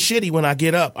feeling shitty when I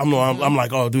get up, I'm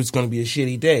like, oh, dude, it's gonna be a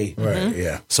shitty day. Right.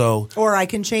 Yeah. So Or I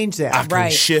can change that. I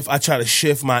can shift. I try to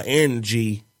shift my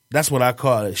energy. That's what I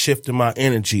call it, shifting my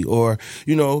energy. Or,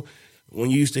 when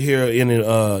you used to hear in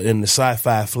the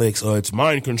sci-fi flicks, it's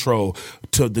mind control.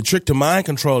 The trick to mind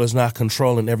control is not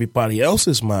controlling everybody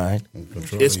else's mind.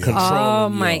 It's controlling. Oh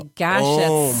my gosh,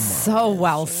 that's so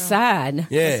well said.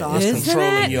 Yeah, it's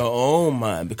controlling your own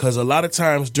mind, because a lot of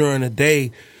times during the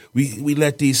day, we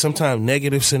let these sometimes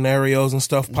negative scenarios and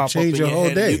stuff pop up in your whole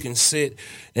head. day. You can sit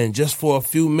and just for a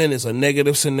few minutes, a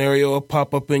negative scenario will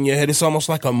pop up in your head. It's almost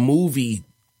like a movie.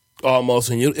 Almost,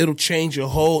 and it'll change your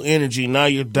whole energy. Now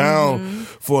you're down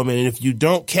for a minute. If you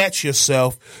don't catch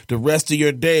yourself, the rest of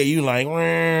your day, you like.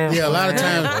 Yeah, a lot of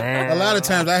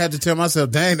times I had to tell myself,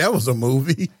 "Dang, that was a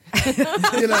movie."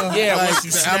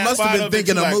 I must have been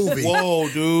thinking a movie. Whoa,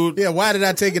 dude. Yeah, why did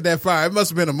I take it that far? It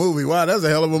must have been a movie. Wow, that's a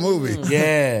hell of a movie.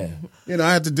 Yeah.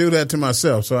 I had to do that to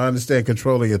myself, so I understand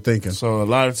controlling your thinking. So a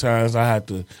lot of times I had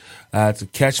to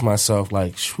catch myself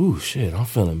like, whew, shit, I'm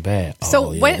feeling bad.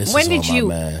 So when did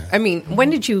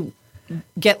you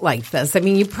get like this? I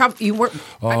mean, you weren't.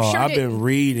 I'm sure I've been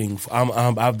reading.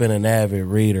 I've been an avid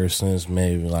reader since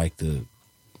maybe like the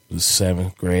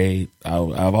 7th grade.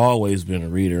 I've always been a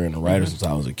reader and a writer since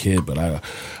I was a kid, but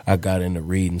I got into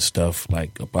reading stuff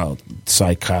like about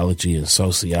psychology and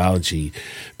sociology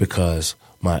because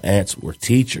my aunts were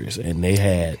teachers and they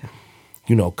had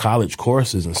college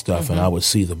courses and stuff, and I would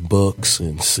see the books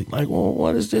and see like, well,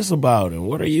 what is this about and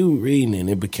what are you reading? And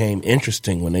it became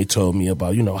interesting when they told me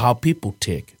about how people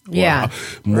tick. Yeah,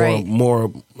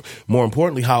 more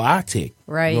importantly, how I tick.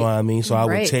 Right. You know what I mean? So I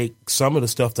would take some of the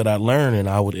stuff that I learned and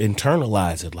I would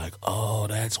internalize it. Like, oh,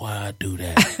 that's why I do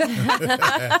that.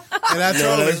 And I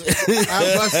told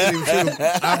him,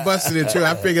 I busted him too.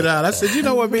 I figured out. I said, you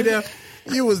know what, B-Dell?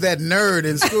 You was that nerd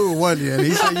in school one year, and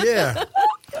he said, yeah.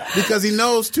 Because he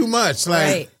knows too much.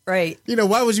 Like, right.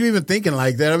 Why was you even thinking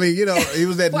like that? I mean, he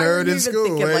was that nerd in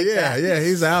school. Like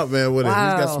He's out, man, with it. He's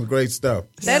got some great stuff.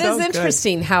 That is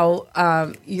interesting how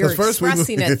you're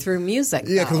expressing it through music.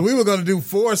 Yeah, because we were going to do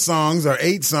 4 songs or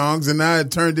 8 songs, and now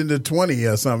it turned into 20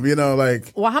 or something,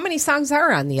 Well, how many songs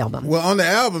are on the album? Well, on the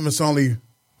album, it's only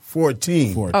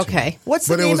 14. Okay. What's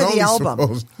the name of the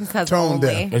album? Tone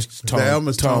Deaf. The album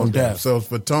is Tone Deaf. So it's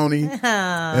for Tony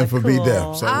and for B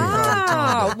Deaf.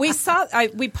 So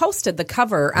we posted the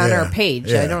cover on our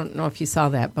page. Yeah. I don't know if you saw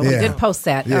that, but we did post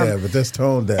that. Yeah, but that's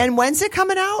Tone Deaf. And when's it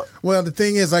coming out? Well, the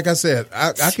thing is, like I said,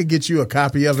 I could get you a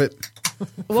copy of it.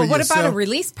 Well, what about a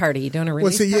release party? You doing a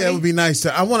release party? Yeah, it would be nice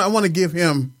to. I want to give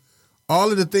him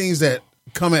all of the things that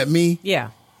come at me.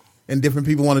 Yeah. And different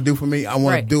people want to do for me. I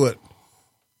want to do it.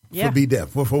 For B Deaf,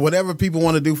 for whatever people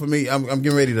want to do for me, I'm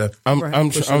getting ready to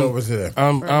push it over to there.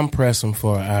 I'm pressing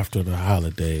for after the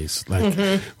holidays, like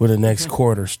when the next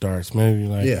quarter starts, maybe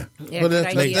like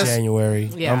late January.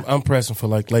 Yeah. I'm pressing for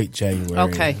like late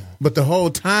January. Okay, but the whole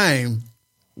time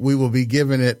we will be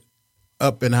giving it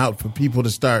up and out for people to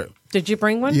start. Did you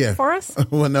bring one for us?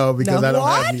 Well, no, because I don't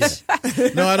have it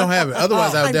yet. No, I don't have it.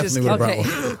 Otherwise, I definitely would have brought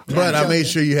one. But I made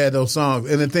sure you had those songs.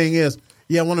 And the thing is,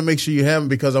 I want to make sure you have them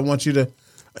because I want you to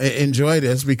enjoy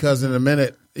this, because in a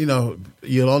minute,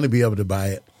 you'll only be able to buy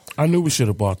it. I knew we should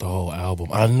have bought the whole album.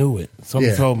 I knew it.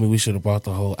 Somebody told me we should have bought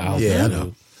the whole album. Yeah, I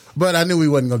know. But I knew we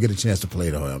wasn't going to get a chance to play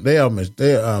the whole album.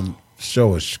 They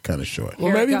show is kind of short.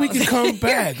 Well, maybe we can come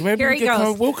back. Maybe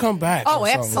we'll come back. Oh,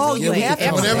 absolutely.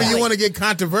 Whenever you want to get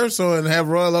controversial and have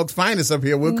Royal Oak's Finest up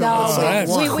here, we'll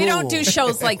come. We don't do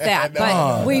shows like that,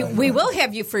 but we will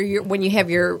have you for when you have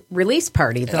your release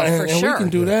party, though, for sure. We can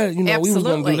do that. We were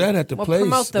going to do that at the place.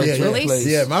 Promote those releases.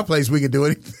 Yeah, my place we can do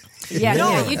it.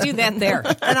 Yeah, you do that there.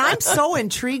 And I'm so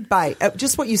intrigued by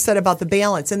just what you said about the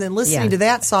balance, and then listening to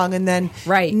that song, and then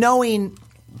knowing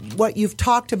what you've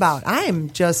talked about. I am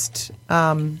just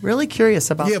really curious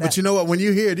about that. Yeah, but you know what? When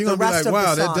you hear it, you're going to be like,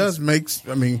 wow, that does make,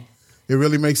 it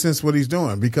really makes sense what he's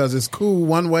doing, because it's cool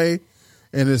one way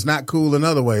and it's not cool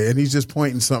another way. And he's just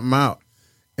pointing something out.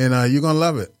 And you're going to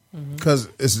love it, because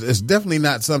it's definitely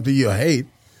not something you'll hate.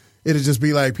 It'll just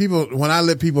be like people, when I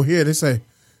let people hear it, they say,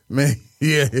 man,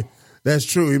 yeah, that's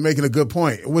true. You're making a good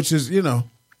point, which is,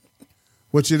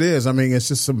 which it is. I mean, it's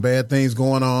just some bad things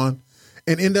going on.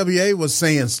 And NWA was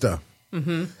saying stuff.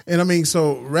 Mm-hmm. And I mean,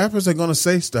 so rappers are going to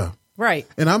say stuff. Right.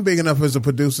 And I'm big enough as a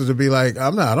producer to be like,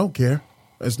 I don't care.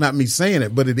 It's not me saying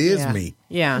it, but it is me.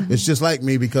 Yeah. It's just like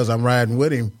me because I'm riding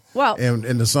with him. Well, and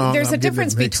the song, there's I'm a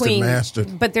difference between,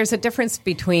 but there's a difference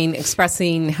between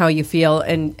expressing how you feel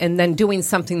and then doing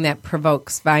something that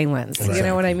provokes violence. Right. You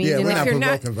know what I mean? Yeah, and we're if not you're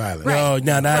provoking violence. Right.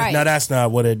 No, that's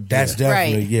not what it. That's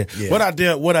definitely Right.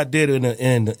 What I did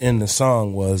in the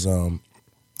song was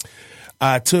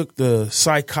I took the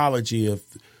psychology of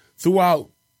throughout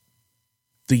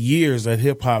the years that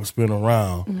hip hop's been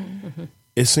around. Mm-hmm.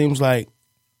 It seems like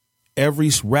every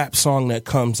rap song that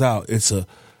comes out, it's a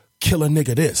kill a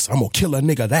nigga this, I'm gonna kill a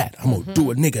nigga that, I'm gonna do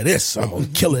a nigga this, I'm gonna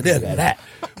kill a nigga that.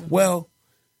 Well,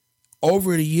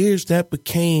 over the years that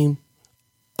became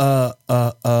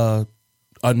a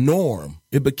norm.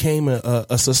 It became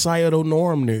a societal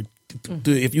norm. There,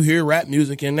 if you hear rap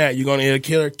music and that, you're gonna hear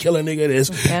kill a nigga this,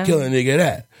 kill a nigga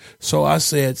that. So I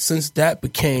said, since that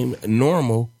became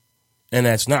normal, and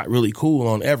that's not really cool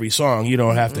on every song. You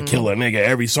don't have to kill a nigga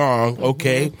every song.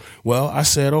 Okay. Well, I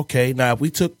said, okay, now if we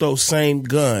took those same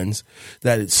guns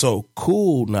that it's so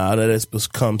cool now that it's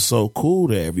become so cool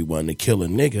to everyone to kill a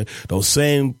nigga, those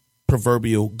same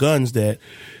proverbial guns that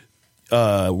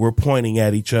we're pointing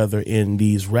at each other in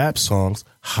these rap songs,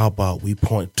 how about we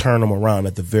turn them around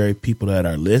at the very people that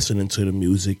are listening to the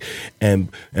music and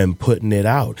putting it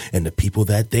out, and the people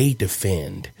that they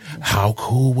defend. How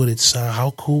cool would it sound?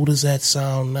 How cool does that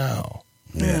sound now?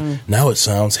 Yeah. Now it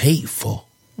sounds hateful.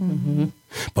 Mm-hmm.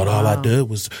 But all I did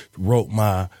was wrote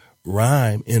my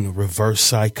rhyme in reverse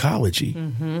psychology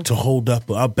to hold up.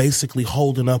 I'm basically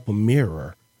holding up a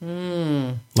mirror.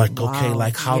 Like, okay,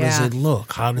 like how does it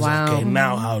look? How does okay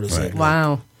now? How does it look?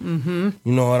 Wow. Mm-hmm.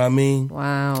 You know what I mean?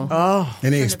 Wow. Oh,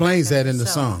 and he explains that in the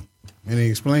song. And he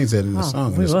explains that in the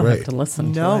song. We It's will great. have to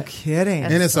listen. no to it. kidding.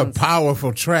 And it's a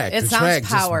powerful track. It the sounds track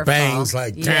powerful. just bangs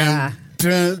like Yeah.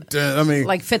 dun, dun. I mean,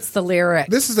 Like fits the lyric.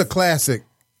 this is a classic.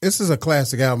 This is a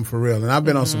classic album for real. And I've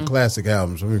been on some classic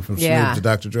albums. I mean, from Yeah. Snoop to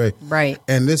Dr. Dre. Right.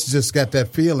 And this just got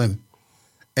that feeling.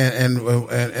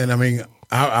 And I mean,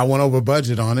 I went over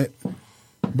budget on it,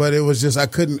 but it was just I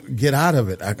couldn't get out of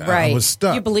it. I was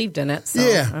stuck. You believed in it. So,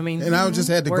 Yeah, I mean, and I just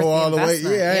had to worth go all the way.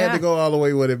 investment. Yeah, I had to go all the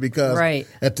way with it because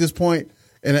at this point,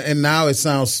 and now it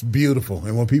sounds beautiful.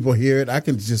 And when people hear it, I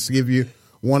can just give you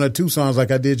one or two songs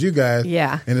like I did you guys.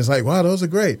 Yeah, and it's like, wow, those are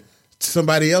great.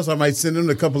 Somebody else, I might send them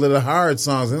a couple of the hard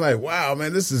songs, and they're like, wow,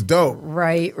 man, this is dope.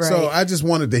 Right. So I just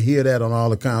wanted to hear that on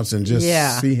all accounts and just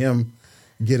see him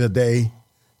get a day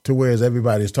to where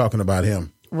everybody's talking about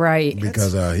him. Right.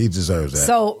 Because he deserves that.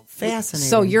 So fascinating.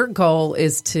 So your goal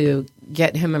is to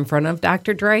get him in front of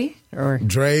Dr. Dre or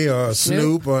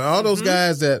Snoop or all those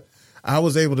guys that I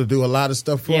was able to do a lot of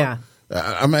stuff for. Yeah.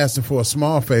 I'm asking for a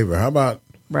small favor. How about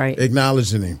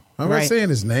acknowledging him? How about saying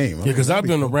his name? Yeah, because I've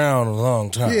been around a long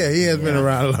time. Yeah, he has been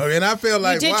around a long, and I feel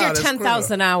like you did your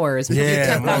 10,000 hours.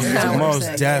 Yeah, 10,000 hours.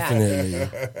 most definitely.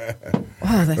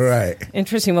 Wow, that's right.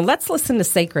 Interesting. Well, let's listen to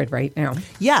Sacred right now.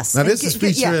 Yes. Now this is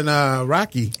featuring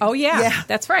Rocky. Oh yeah,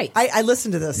 that's right. I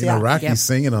listened to this. You know, Rocky's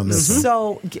singing on this. one.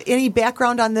 So, any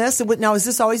background on this? Now, has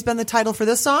this always been the title for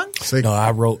this song? No, I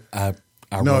wrote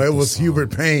it was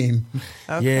Hubert Payne.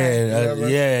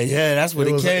 Okay. Yeah, that's what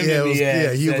it came to me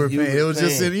as. Hubert Payne. It was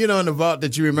just in the vault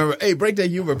that you remember. Hey, break that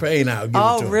Hubert Payne out. Give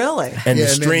it to him. Really? And the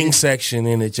string section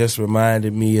in it just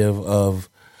reminded me of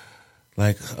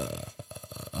like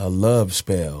a love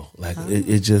spell. Like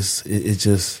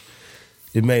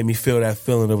it made me feel that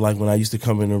feeling of like when I used to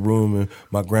come in the room and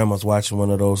my grandma's watching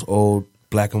one of those old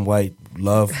black and white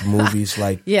love movies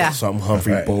like something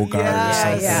Humphrey Bogart or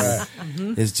something. Yeah.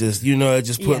 It's just, it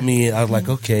just put me, I was like,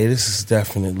 okay, this is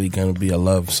definitely going to be a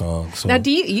love song. So. Now,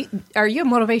 are you a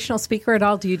motivational speaker at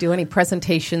all? Do you do any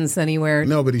presentations anywhere?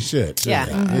 Nobody should. Yeah.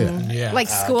 Like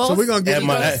schools? So we're going to get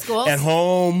at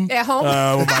home. At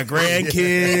home? With my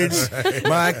grandkids,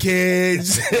 my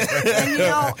kids,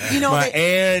 and my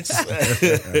aunts.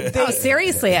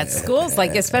 Seriously, at schools,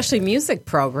 like especially music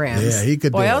programs. Yeah, he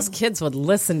could do those kids would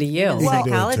listen to you.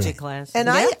 Psychology class. And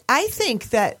I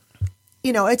think that,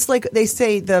 it's like they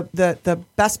say the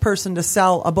best person to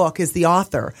sell a book is the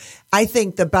author. I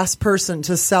think the best person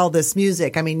to sell this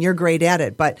music, I mean, you're great at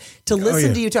it, but to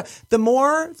listen to you talk, the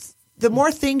more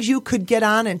things you could get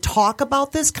on and talk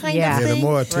about this kind of thing. The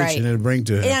more attention it'll bring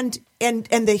to it. And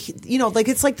like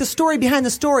it's like the story behind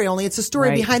the story, only it's a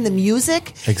story behind the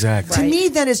music. Exactly. To me,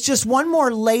 then it's just one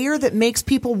more layer that makes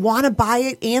people want to buy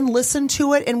it and listen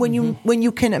to it. And when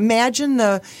you can imagine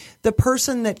the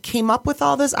person that came up with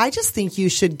all this, I just think you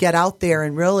should get out there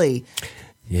and really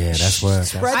Yeah, that's what.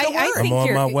 Spread the word. I'm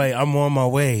on my way. I'm on my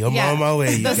way. I'm on my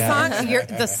way.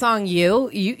 The song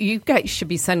you guys should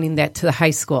be sending that to the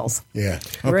high schools. Yeah.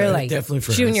 Okay. Really. Definitely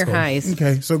for junior high highs.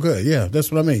 Okay, so good. Yeah,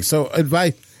 that's what I mean. So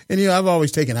advice, and I've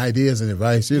always taken ideas and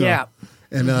advice, Yeah.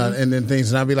 And then things,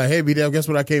 and I'll be like, hey, B-Dell, guess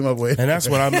what I came up with? And that's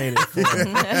what I made it for.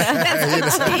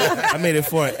 I made it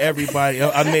for everybody.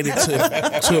 I made it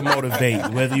to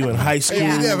motivate, whether you're in high school.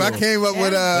 Yeah, I came up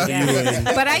with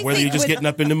whether you're just getting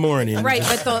up in the morning. Right,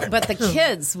 but the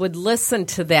kids would listen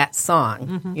to that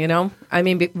song, I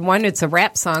mean, one, it's a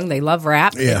rap song. They love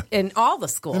rap. Yeah. In all the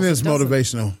schools. And it's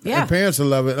motivational. Yeah. And parents will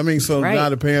love it. I mean, so Right. now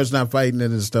the parents not fighting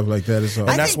it and stuff like that. It's all.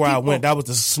 And that's where I went. That was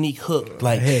the sneak hook.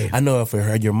 Like, I know if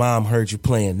your mom heard you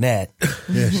playing that.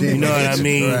 Yeah, you know what I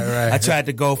mean? Right. I tried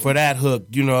to go for that hook,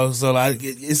 so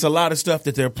it's a lot of stuff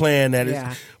that they're playing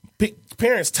that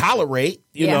parents tolerate,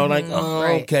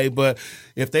 okay, but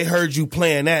if they heard you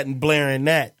playing that and blaring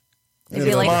that, they'd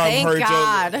be like, thank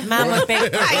God. Mom would be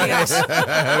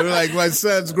like my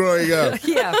son's growing up.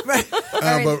 Yeah.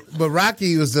 But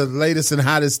Rocky was the latest and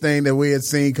hottest thing that we had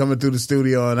seen coming through the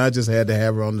studio, and I just had to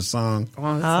have her on the song.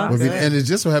 And it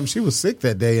just so happened she was sick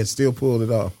that day and still pulled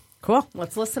it off. Cool.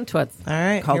 Let's listen to it. All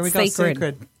right, Called here we go.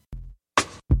 Sacred.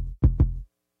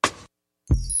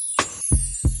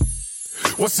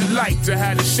 What's it like to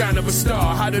have the shine of a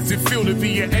star? How does it feel to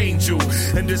be an angel?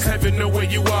 And does heaven know where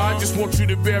you are? I just want you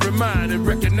to bear in mind and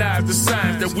recognize the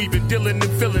signs that we've been dealing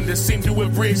and feeling that seem to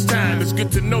have bridged time. It's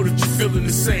good to know that you're feeling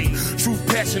the same. True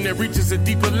passion that reaches a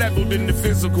deeper level than the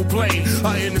physical plane.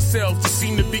 Our inner selves just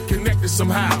seem to be connected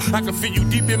somehow. I can feel you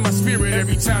deep in my spirit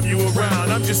every time you're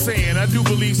around. I'm just saying, I do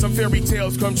believe some fairy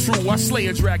tales come true. I slay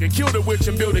a dragon, kill the witch,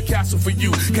 and build a castle for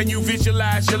you. Can you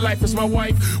visualize your life as my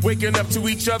wife? Waking up to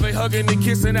each other, hugging and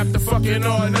kissing after fucking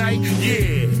all night,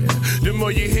 yeah. The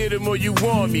more you hear, the more you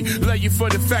want me. Love you for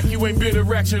the fact you ain't bitter,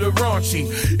 ratchet, or raunchy.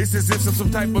 It's as if some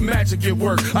type of magic at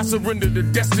work. I surrender to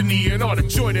destiny and all the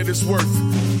joy that it's worth.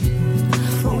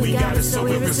 What we got is so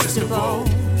irresistible.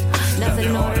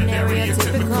 Nothing ordinary or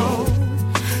typical.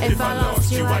 If I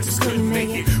lost you, I just couldn't make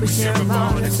it. We share a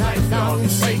bond that's lifelong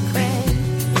and sacred.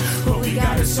 What we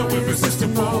got is so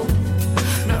irresistible.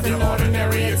 Nothing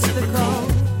ordinary or typical.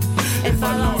 If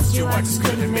I lost you, I just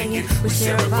couldn't make it. We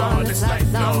share a bond that's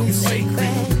lifelong and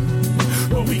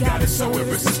sacred. What we got is so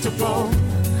irresistible.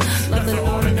 Nothing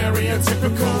ordinary or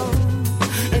typical.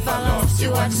 If I lost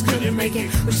you, I just couldn't make it.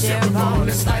 We share a bond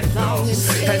that's lifelong and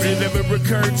sacred. Has it ever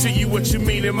occurred to you what you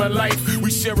mean in my life?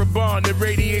 We share a bond that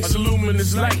radiates a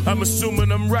luminous light. I'm assuming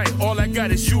I'm right. All I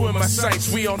got is you in my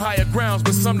sights. We on higher grounds,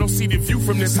 but some don't see the view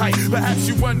from this height. Perhaps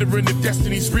you wondering if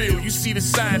destiny's real. You see the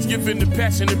signs, giving the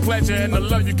passion and pleasure and the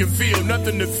love you can feel.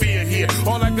 Nothing to fear here.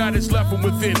 All I got is love from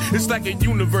within. It's like a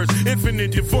universe,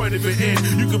 infinite, devoid of an end.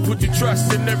 You can put your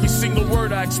trust in every single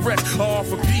word I express. I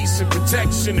offer peace and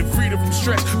protection and freedom from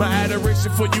stress. My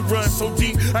adoration for you runs so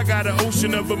deep. I got an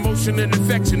ocean of emotion and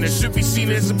affection that should be seen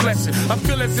as a blessing. I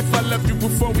feel as if I loved you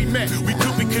before we met. We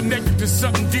could be connected to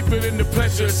something deeper than the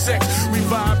pleasure of sex. We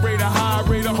vibrate a high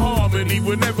rate of harmony.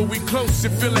 Whenever we close,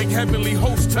 it feel like heavenly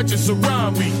hosts touch us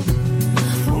around me.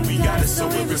 What we got is so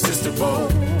irresistible.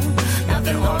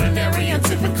 Nothing ordinary and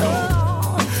typical.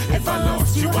 If I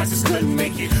lost you, I just couldn't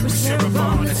make it. We share a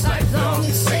bond that's lifelong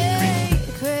and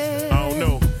sacred. I don't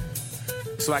know.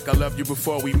 It's like I loved you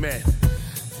before we met.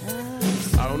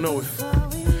 I don't know.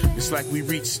 It's like we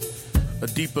reached a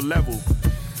deeper level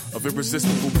of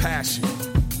irresistible passion.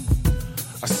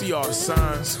 I see all the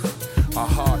signs, our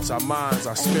hearts, our minds,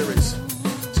 our spirits,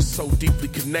 just so deeply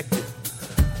connected.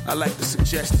 I like to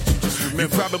suggest that you just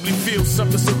remember. You probably feel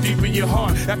something so deep in your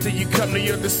heart. After you come to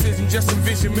your decision, just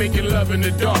envision making love in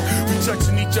the dark. We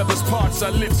touching each other's parts,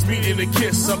 our lips meet in a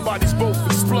kiss. Our bodies both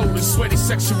explode in sweaty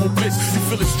sexual bliss. You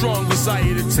feel a strong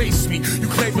desire to taste me. You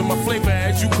claiming my flavor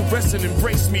as you caress and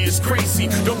embrace me. It's crazy,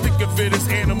 don't think of it as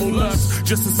animal lust.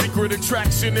 Just a secret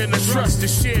attraction and a trust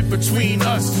is shared between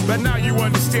us. But now you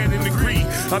understand and agree.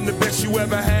 I'm the best you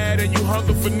ever had and you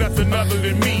hunger for nothing other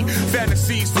than me.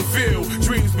 Fantasies fulfilled,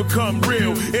 dreams become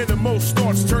real. Innermost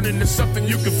thoughts turn into something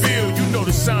you can feel. You know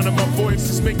the sound of my voice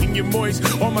is making you moist.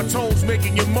 All my tones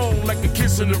making you moan like a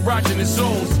kiss in erogenous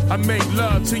zones. I make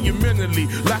love to you mentally,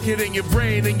 lock it in your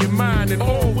brain and your mind, and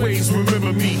always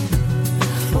remember me.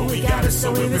 What we got is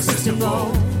so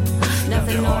irresistible.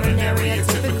 Nothing ordinary or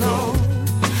typical.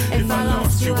 If I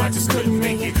lost you, I just couldn't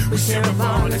make it. We share a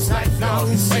bond that's lifelong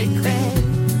and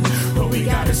sacred. What we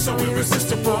got is so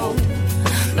irresistible.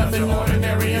 Nothing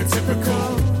ordinary or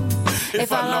typical. If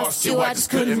I lost you, I just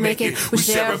couldn't make it. We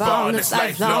share a bond that's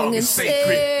lifelong and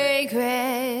sacred.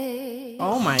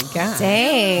 Oh my God.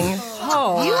 Dang.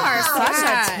 You are such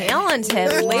a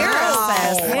talented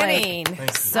lyricist. Kidding.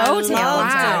 So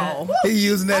talented. He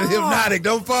using that hypnotic.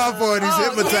 Don't fall for it. He's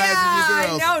hypnotizing you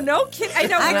girls. I know, no kidding. I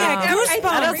know. I got goosebumps.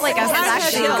 That is like a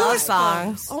sexy love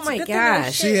song. Oh my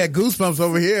gosh. She had goosebumps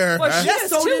over here. Well, Yes,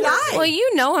 so did I. Well,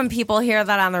 you know when people hear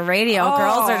that on the radio,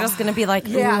 girls are just going to be like,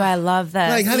 ooh, I love this.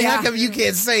 Like, honey, how come you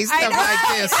can't say stuff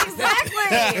like this? Exactly.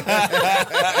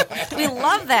 We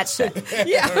love that shit.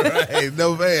 Right.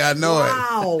 No way, I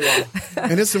know it.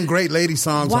 And there's some great lady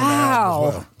songs on the album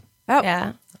as well. That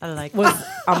Yeah, I like was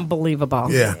unbelievable.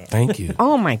 Yeah. Thank you.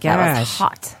 Oh my that. gosh. Was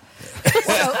hot.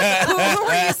 Who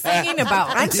were you singing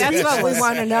about? That's what we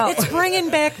want to know. It's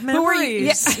bringing back Who were you?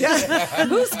 memories.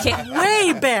 Who's kid?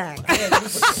 Way back.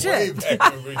 Shit.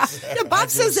 Yeah, Bob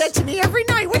says that to me every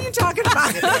night. What are you talking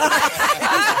about? Is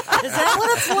that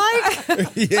what it's like?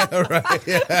 Yeah, right.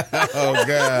 Yeah. Oh, Where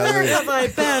God. have I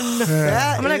been?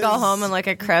 I'm going to go home and look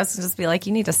at Chris and just be like,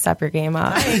 you need to step your game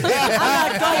up. I'm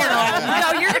not going home.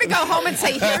 No, you're going to go home and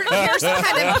say, here's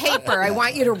pen and paper. I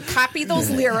want you to copy those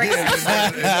lyrics.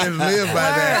 And live by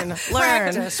that.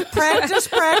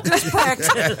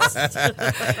 Practice.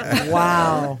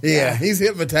 Wow. Yeah, he's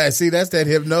hypnotized. See, that's that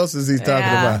hypnosis he's talking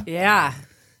about. Yeah.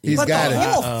 He's But got the it.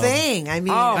 whole thing, I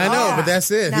mean. I know, but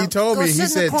that's it. Now, he told go me. sit He in the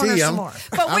said, corner T, some I'm more.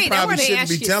 But I wait, I probably want to shouldn't ask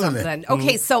be you telling something. it.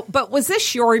 Okay, so, but was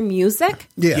this your music?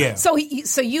 Yeah. So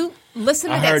you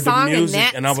listened to I that heard the song music, and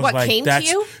that's and I was what like, came "That's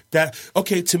to you? that."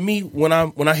 Okay, to me, when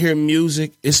I hear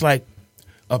music, it's like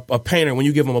a painter. When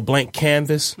you give him a blank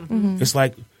canvas, it's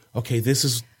like, okay, this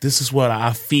is what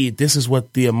I feed. This is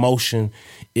what the emotion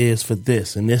is for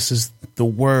this, and this is the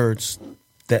words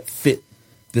that fit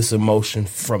this emotion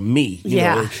from me. You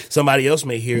know, somebody else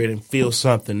may hear it and feel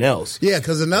something else. Yeah,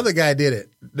 because another guy did it.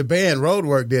 The band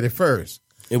Roadwork did it first.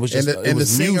 It was just and the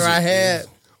singer music. I had.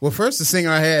 Well, first the singer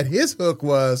I had, his hook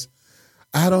was,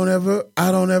 I don't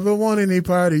ever want any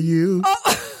part of you.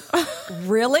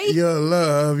 Really? Your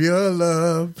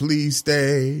love, please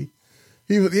stay.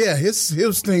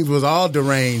 His things was all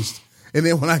deranged. And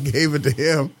then when I gave it to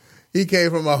him, he came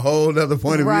from a whole other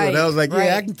point of view. And I was like,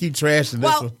 I can keep trashing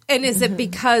this one. And is it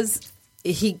because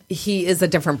he is a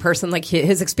different person? Like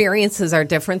his experiences are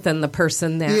different than the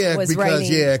person that was writing?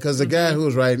 Because the guy who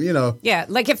was writing, Yeah,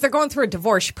 like if they're going through a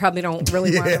divorce, you probably don't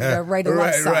really want him to write a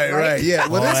love song, right? Yeah,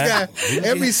 well, this guy,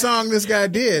 every song this guy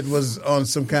did was on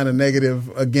some kind of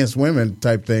negative against women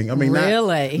type thing. I mean,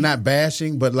 really? not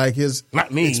bashing, but like his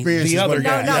Not me, experiences. the other with-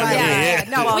 guy.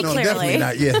 No, definitely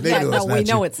not. Yeah, they knew it's not we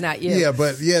know you. it's not you. Yeah,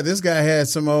 but this guy had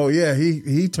some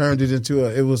he turned it into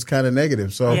it was kind of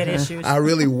negative. So He had issues. I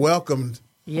really welcomed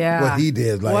what he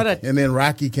did. Like, and then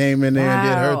Rocky came in there and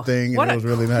did her thing, and it was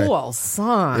really nice. Cool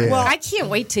song. Yeah. Well, I can't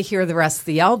wait to hear the rest of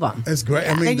the album. It's great.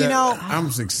 I mean, And I'm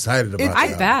excited about I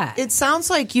that. bet. It sounds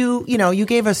like you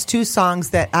gave us two songs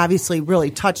that obviously really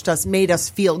touched us, made us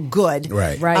feel good.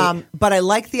 Right. But I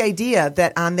like the idea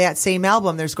that on that same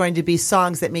album, there's going to be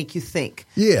songs that make you think.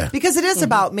 Yeah. Because it is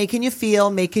about making you feel,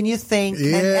 making you think.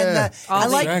 Yeah. I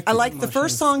like the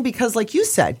first song because, like you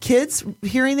said, kids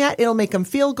hearing that, it'll make them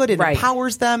feel good. It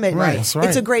empowers them.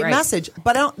 It's a great message.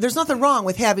 But there's nothing wrong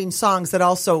with having songs that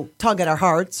also tug at our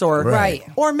hearts or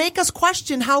make us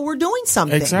question how we're doing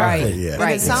something. Exactly. Yeah.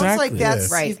 And it sounds like Exactly.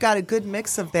 that's you've got a good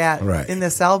mix of that in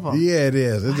this album. Yeah, it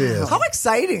is. It is. How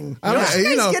exciting! I Don't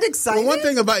you guys get excited? Well, one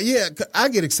thing about I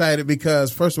get excited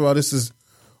because first of all, this is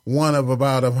one of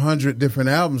about 100 different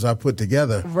albums I put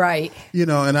together. Right.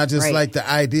 And I just like the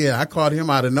idea. I caught him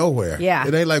out of nowhere. Yeah.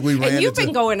 It ain't like we ran And you've into.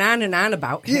 been going on and on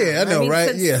about him. Yeah, I know, right?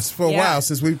 since- Yes, for a while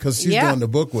because she's doing the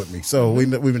book with me, so we've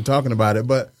been talking about it.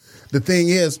 But the thing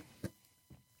is,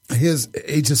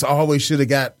 he just always should have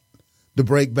got the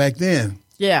break back then.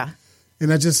 Yeah.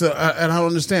 And I just and I don't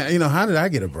understand. How did I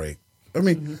get a break? I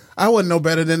mean, I wasn't no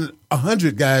better than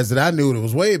 100 guys that I knew that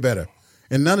was way better,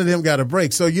 and none of them got a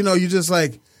break. So you just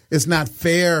like it's not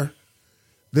fair.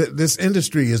 This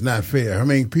industry is not fair. I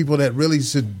mean, people that really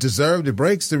should deserve the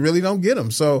breaks, they really don't get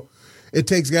them. So it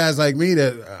takes guys like me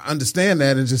to understand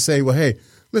that and just say, well, hey,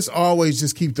 let's always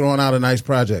just keep throwing out a nice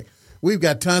project. We've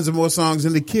got tons of more songs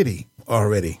in the kitty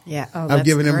already. Yeah. Oh, I've that's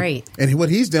given him, great. and what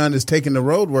he's done is taken the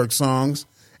Roadwork songs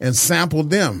and sampled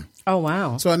them. Oh,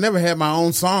 wow. So I never had my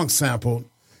own song sampled,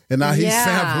 and now he's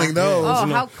sampling those. Oh,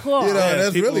 how cool.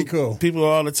 That's people, really cool. People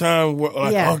all the time were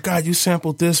like, oh, God, you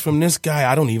sampled this from this guy.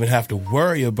 I don't even have to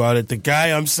worry about it. The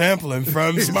guy I'm sampling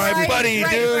from is my buddy,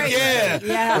 dude.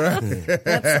 Yeah.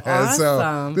 That's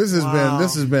awesome. So this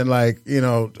has been like,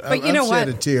 But I've you know shed what?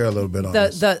 a tear a little bit on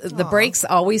this. The breaks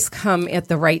always come at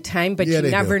the right time, but Yeah, you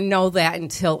they never do. know that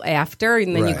until after,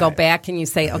 and then you Right. go back and you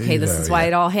say, okay, this is why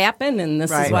it all happened, and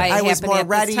this is why it I was happened more at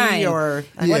ready this time, or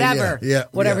whatever, Yeah.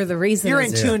 whatever the reason You're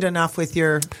is. in tune tuned enough with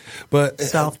your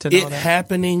self to know it that.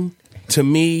 happening to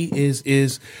me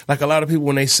is like a lot of people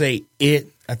when they say it,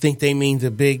 I think they mean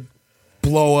the big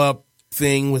blow up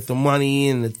thing with the money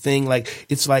and the thing. Like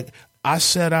it's like I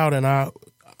set out and I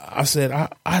said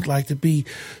I'd like to be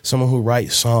someone who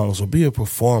writes songs or be a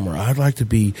performer. I'd like to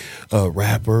be a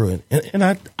rapper,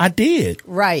 and I did.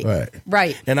 Right.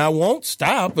 And I won't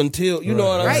stop until you know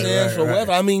what I'm saying.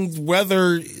 So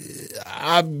whether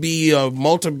I be a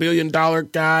multi-billion-dollar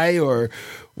guy or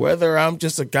whether I'm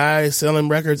just a guy selling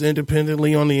records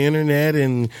independently on the internet,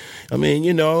 and I mean,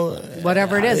 you know,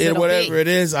 whatever it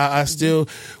is, I still.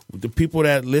 The people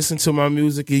that listen to my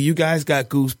music, you guys got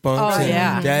goosebumps. Oh,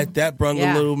 yeah. That brought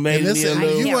a little, made me a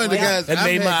little. You one of the guys. It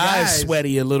made my eyes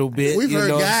sweaty a little bit. We've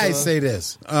heard guys say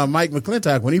this. Mike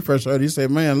McClintock, when he first heard it, he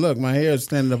said, "Man, look, my hair is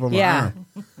standing up on my arm."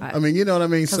 I mean, you know what I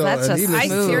mean. So I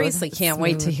seriously can't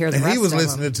wait to hear the rest. And he was of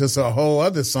listening to a whole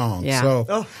other song. Yeah.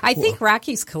 So I think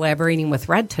Rocky's collaborating with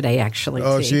Red today. Actually,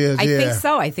 oh, she is. I think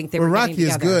so. I think they were. Rocky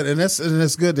is good, and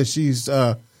it's good that she's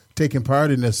taking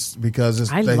part in this because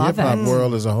the hip hop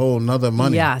world is a whole nother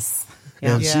money. Yes.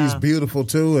 And she's beautiful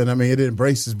too, and I mean it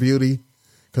embraces beauty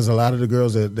because a lot of the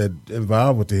girls that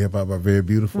involved with the hip hop are very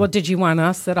beautiful. Well, did you want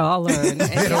us at all? Or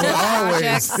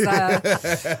projects,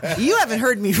 you haven't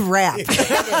heard me rap.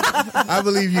 I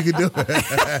believe you could do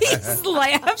it. He's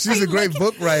laughing. She's a great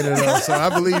book writer, though, so I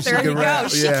believe she can rap.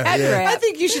 She can rap. I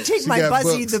think you should take my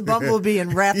Buzzy the Bumblebee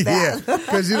and rap that. Yeah,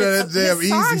 because you know that damn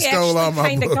Easy stole all my books.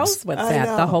 Kind of goes with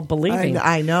that, the whole believing.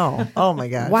 I know. Oh my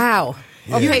God. Wow.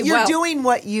 Yeah. Okay, you're doing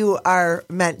what you are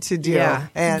meant to do. Yeah.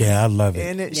 And, I love it.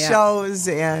 And it shows.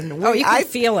 And you can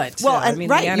feel it. Well, I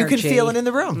mean, you can feel it in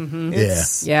the room.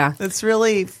 Mm-hmm. It's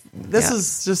really, this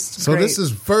is just so great. this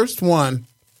is first one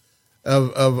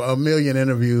of a million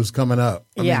interviews coming up.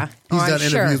 I mean, he's done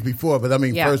interviews before, but I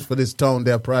mean, first for this Tone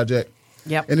Deaf project.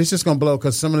 Yep. And it's just going to blow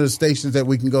because some of the stations that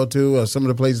we can go to or some of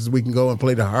the places we can go and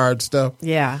play the hard stuff.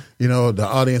 Yeah. You know, the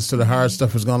audience to the hard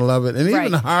stuff is going to love it. And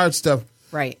even the hard stuff.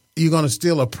 Right. You're going to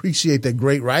still appreciate that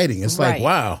great writing. It's like,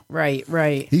 wow. Right.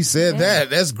 He said that.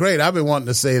 That's great. I've been wanting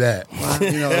to say that. Wow.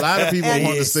 You know, a lot of people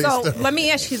want to say stuff. So let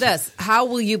me ask you this. How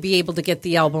will you be able to get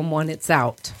the album when it's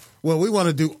out? Well, we want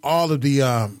to do all of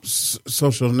the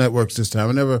social networks this time.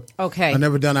 I never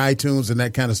done iTunes and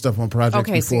that kind of stuff on projects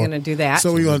before. So you're going to do that.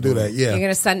 So we're going to do that, yeah. You're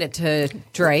going to send it to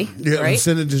Dre, right?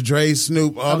 Send it to Dre,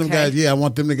 Snoop, all them guys. Yeah, I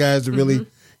want them the guys to really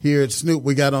hear it. Snoop,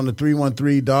 we got on the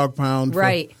 313 Dog Pound.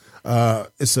 Right.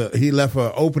 He left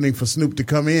an opening for Snoop to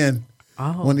come in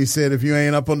when he said, if you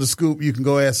ain't up on the scoop, you can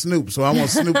go ask Snoop. So I want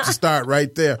Snoop to start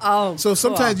right there. So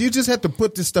sometimes you just have to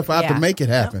put this stuff out to make it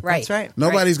happen. Right. That's right.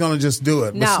 Nobody's going to just do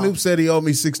it. No. But Snoop said he owed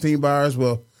me 16 bars.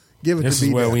 Well, give it this to be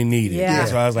is where there. we need it. Yeah.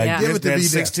 So I was like, give it to that be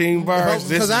 16 bars,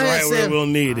 this is right where we'll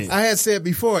need it. I had said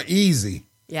before, easy.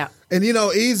 Yeah. And you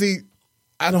know, easy,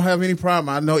 I don't have any problem.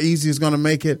 I know Easy is going to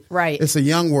make it. Right. It's a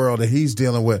young world that he's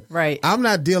dealing with. Right. I'm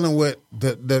not dealing with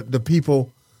the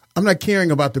people. I'm not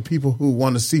caring about the people who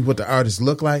want to see what the artists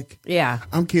look like. Yeah.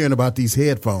 I'm caring about these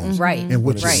headphones. Right. And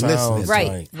what you're listening to.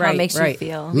 Right. How it makes you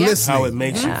feel. Listening. How it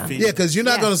makes you feel. Yeah, because you're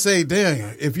not going to say,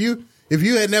 damn, if you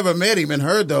had never met him and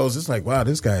heard those, it's like, wow,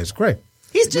 this guy is great.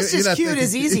 He's just as cute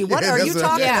as Easy. What are you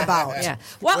talking about? Yeah.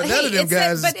 Well, none of them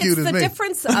guys as cute as me. But it's the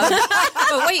difference of.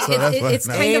 But wait, it's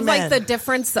kind of like the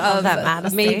difference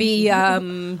of maybe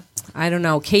I don't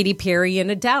know, Katy Perry and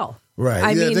Adele. Right.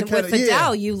 I mean, with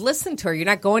Adele, you listen to her. You're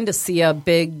not going to see a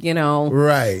big,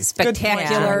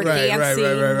 spectacular dancing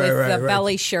with the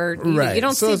belly shirt. Right. You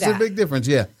don't see that. So it's a big difference,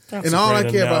 yeah. That's and a all I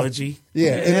great care analogy. about,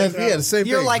 the same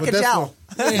You're thing. like Adele.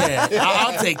 Yeah,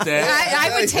 I'll take that.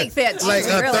 I would take that too. Like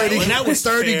 30, Well, that was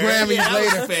 30 fair. Grammys Yeah, later.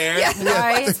 that was fair.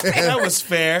 Right? That was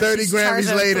fair. 30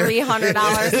 Grammys later. $300 a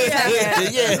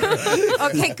second. Yeah,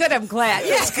 Okay, good. I'm glad.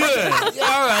 Yeah. it's good. Yeah,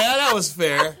 all right, that was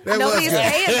fair. That Nobody's was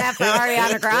good. paying that for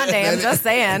Ariana Grande. I'm just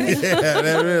saying. Yeah,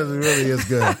 that really is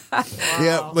good.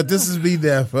 Yeah, but this is Be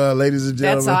Deaf, ladies and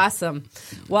gentlemen. That's awesome.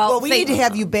 Well, we need to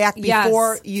have you back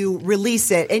before you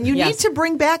release it. And you need to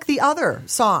bring back the other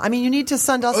song. I mean, you need to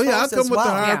send us I'll those come as with well.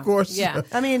 the hardcore stuff.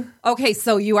 Yeah. I mean, okay,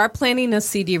 so you are planning a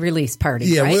CD release party,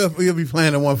 Yeah, right? we'll be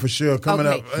planning one for sure coming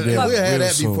Okay. up. Yeah, We'll have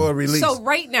that soon. before release. So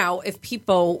right now, if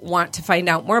people want to find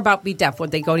out more about Be Deaf,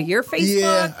 would they go to your Facebook?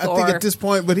 Yeah, I think at this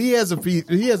point, but he has a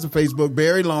Facebook,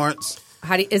 Barry Lawrence.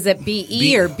 Is it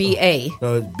BE or BA?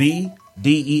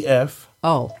 BDEF.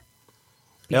 Oh.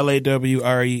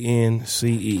 LAWRENCE.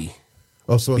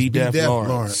 Oh, so it's Be Deaf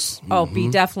Lawrence. Oh, Be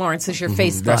Deaf Lawrence is your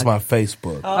Facebook. That's my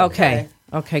Facebook.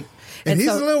 Okay. And he's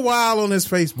a little wild on his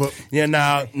Facebook. Yeah,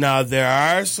 now there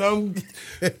are some.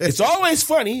 It's always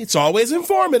funny. It's always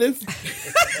informative.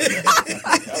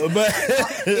 But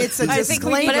it's a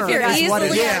disclaimer. But if you're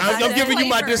easily, I'm giving you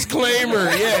my disclaimer.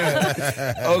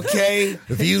 Yeah. Okay.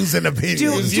 Views and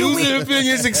opinions. Views and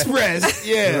opinions expressed.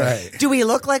 Yeah. Right. Do we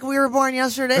look like we were born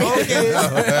yesterday? Okay.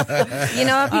 You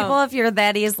know what, people? If you're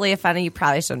that easily offended, you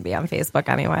probably shouldn't be on Facebook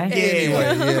anyway.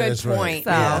 Yeah, Good that's right. point. So,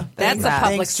 Yeah. That's a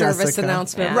public Thanks, service Jessica.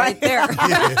 announcement Yeah. right there.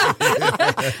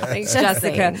 Thanks,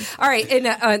 Jessica. All right,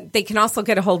 and they can also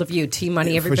get a hold of you,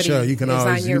 T-Money. Everybody For sure. You can is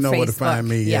always, on your you know Facebook. where to find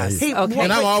me. Yeah. Yes. Hey, Okay.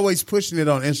 And I'm always pushing it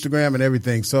on Instagram and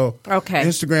everything. So Okay.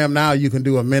 Instagram now you can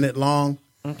do a minute long.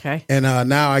 Okay. And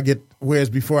now I get, whereas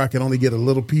before I could only get a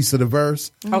little piece of the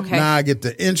verse. Okay. Now I get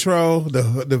the intro, the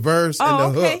verse,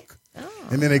 and the okay. hook.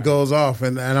 And then it goes off.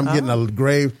 And I'm getting a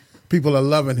grave. People are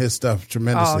loving his stuff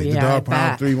tremendously. Oh, The yeah, Dog I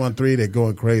Pound bet. 313, they're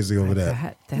going crazy over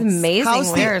that. That's Amazing How's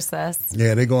the- lyrics, this.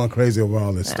 Yeah, they're going crazy over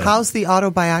all this stuff. How's the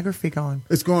autobiography going?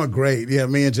 It's going great. Yeah,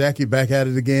 me and Jackie back at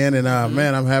it again. And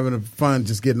man, I'm having fun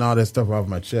just getting all that stuff off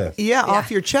my chest. Yeah, off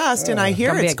your chest. And I hear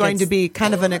Gonna be it's a going good to be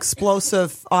kind of an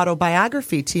explosive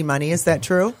autobiography, T-Money. Is that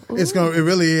true? It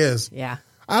really is. Yeah.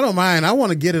 I don't mind. I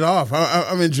want to get it off.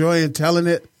 I'm enjoying telling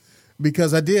it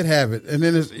because I did have it. And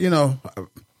then it's,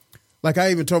 like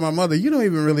I even told my mother, you don't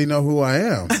even really know who I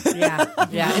am.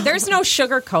 Yeah. There's no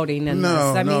sugarcoating in No,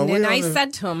 this. I no, mean, we and don't I have-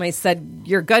 said to him, I said,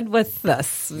 you're good with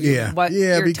this. Yeah. What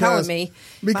yeah, you're because, telling me.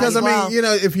 Because, Might as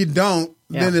well. if you don't,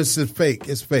 then Yeah. it's just fake.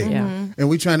 It's fake. Yeah. And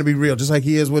we trying to be real, just like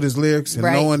he is with his lyrics. And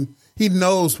Right. he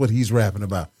knows what he's rapping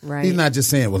about. Right. He's not just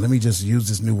saying, well, let me just use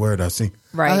this new word I see.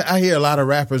 Right. I hear a lot of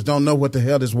rappers don't know what the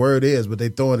hell this word is, but they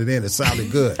throwing it in. It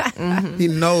sounded good. He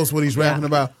knows what he's rapping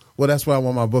about. Well, that's why I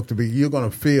want my book to be. You're going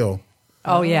to feel.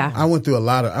 Oh, yeah. I went through a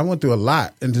lot,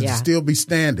 and to Yeah. still be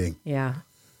standing, Yeah.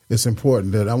 it's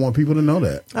important that I want people to know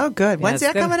that. Oh, good. When's it's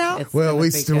that gonna- coming out? it's Well, gonna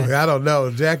be good. I don't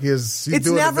know. Jackie is. She's It's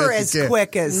doing the never best as she can.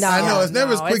 quick as. No. I know it's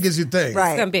never as No, quick it's- as you think.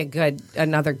 Right. It's going to be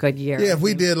another good year. Yeah, if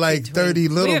we did like 30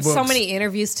 little we have books. so many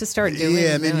interviews to start doing.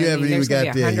 Yeah, and then you haven't there's even gonna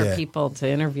got be there 100 yet. people to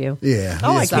interview. Yeah.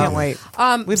 Oh, I yes, can't we wait.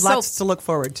 Um, We've so- lots to look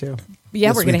forward to. Yeah,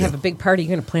 Yes, we're we going to do. have a big party. You're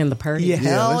going to plan the party. Yeah.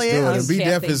 Yeah, Hell let's yeah. do it. Be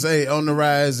Def Kathy. is on the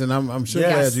rise, and I'm sure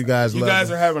Yes. glad you guys You love guys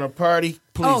it. are having a party.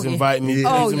 Please invite me.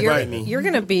 Oh, Please invite me. you're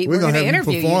going to be. We're We're gonna going to have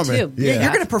you interview you performing. too. Yeah.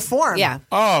 You're going to perform. Yeah.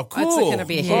 Oh, cool. It's going to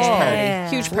be a huge Yeah.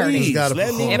 party. Huge party. Please, gotta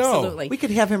let me know. Absolutely. We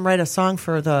could have him write a song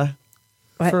for the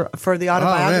What? for the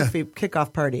autobiography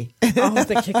kickoff party. Oh,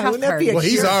 the kickoff Wouldn't that party. be a Well,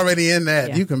 he's Sure. already in that.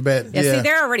 Yeah. You can bet. Yeah, Yeah, see,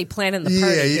 they're already planning the yeah,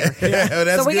 party. yeah. here.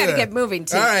 That's So we got to good. get moving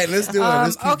too. All right, let's do it.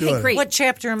 Let's keep okay, doing it. great. What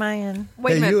chapter am I in?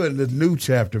 Wait a Hey, minute. you in the new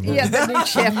chapter, bro. Yeah, the new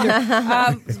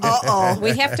chapter.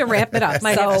 We have to wrap it up.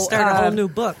 Might have to start a whole new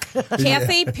book.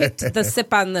 Kathy picked the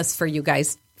sip on this for you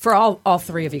guys, for all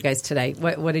three of you guys today.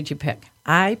 What did you pick?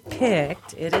 I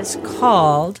picked, it is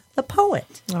called The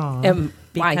Poet.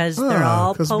 Why? Because they're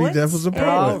all 'cause poets. B-Def was a and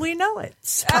poet. we know it.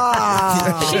 She's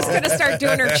going to start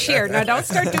doing her cheer. No, don't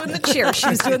start doing the cheer. She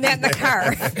was doing that in the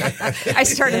car. I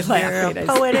started If you're laughing. a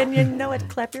poet and you know it,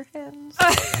 clap your hands.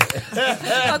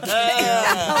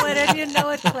 Poet and you know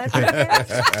it, clap your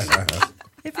hands.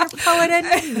 If you're a poet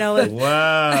and you know it,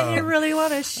 and you really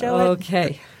want to show it,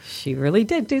 Okay. She really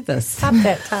did do this. top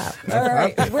that top. All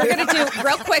right, we're going to do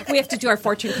real quick. We have to do our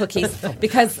fortune cookies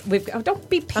because we've. Oh, don't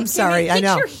be. I'm sorry, Get I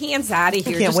know. your hands out of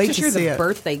here. can't just wait 'cause to you're see the it.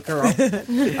 birthday girl.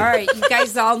 All right, you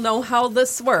guys all know how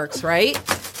this works, right?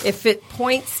 If it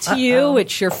points to you,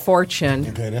 it's your fortune.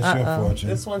 Okay, that's your fortune.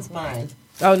 This one's mine.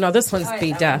 Oh no, this one's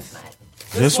be deaf.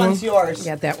 This one? One's yours.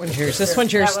 Yeah, that one's yours. This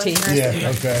one's yours, T.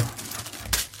 Yeah, okay.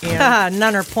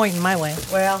 None are pointing my way.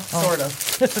 Well, sort of.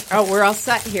 Oh, we're all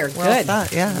set here. We're all Good.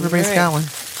 set. Yeah, everybody's All right. got one.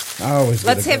 I always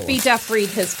Let's get a have good B Def read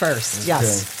his first.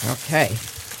 Yes. Okay.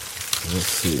 Let's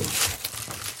see.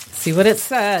 See what it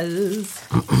says.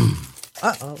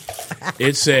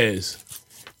 It says,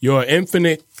 your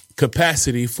infinite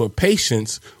capacity for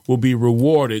patience will be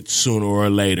rewarded sooner or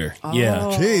later. Yeah.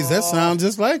 one. Jeez, that sounds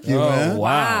just like you, man.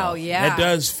 Wow, yeah. That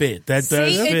does fit. That See,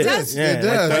 does it fit. does. Yeah, It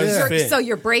that does, yeah. fit. So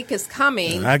your break is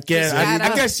coming. I guess. Just I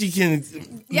gotta- guess you can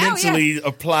Yeah, mentally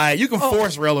apply. You can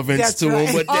force relevance that's to right.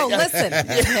 them, but Oh,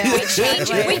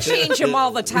 listen, we change them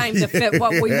all the time to fit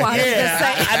what we want them to yeah,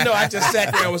 say. I know. I just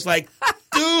sat there. I was like,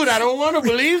 dude, I don't want to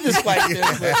believe this like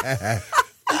this.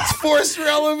 But it's forced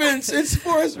relevance. It's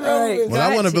forced relevance. Well,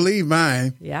 I want to believe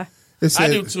mine. Yeah. It I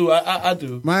said, do too. I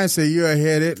do. Mine said, you are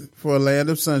headed for a land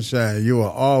of sunshine. You will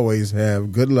always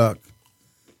have good luck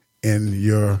in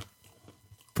your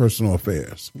personal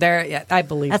affairs. There, yeah, I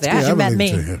believe That's that. because you met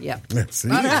me. Yeah. See?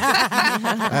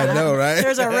 I know, right?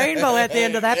 There's a rainbow at the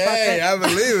end of that Hey, bucket. I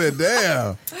believe it.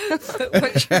 Damn.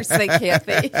 What's your say,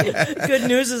 Kathy? Good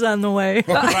news is on the way.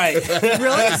 Right.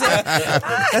 Really?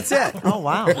 That's it. Oh,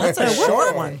 wow. That's a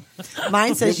short one.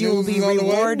 Mine says you will be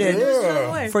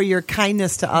rewarded for your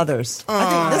kindness to others. I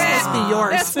think this must be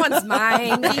yours. This one's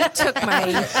mine. You took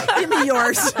mine. Give me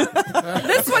yours.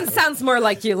 This one sounds more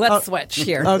like you. Let's switch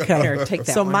here. Okay. Here, take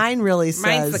that So one. mine really says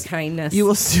Mine's the kindness. you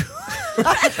will soon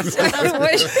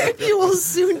you will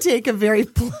soon take a very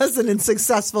pleasant and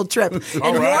successful trip.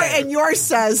 And yours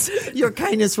says your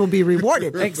kindness will be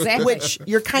rewarded. Exactly. Which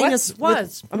your kindness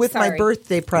was? I'm with my sorry.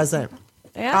 birthday present.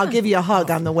 Yeah. I'll give you a hug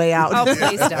on the way out. Oh,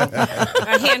 please don't.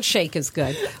 A handshake is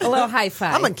good. A little high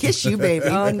five. I'm going to kiss you, baby.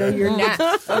 Oh, no, you're not.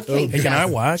 Okay. Hey, can I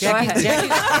watch? Go ahead.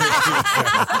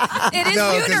 It is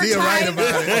No, 'cause nooner he'll time. write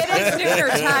about It is nooner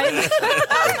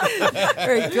time. All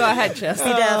right, go ahead, Jess.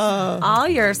 All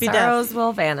your sorrows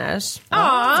will vanish.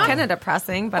 Aw. It's kind of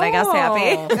depressing, but I guess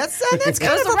happy. That's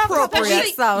kind of appropriate.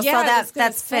 Yes, though, Yeah, so I was gonna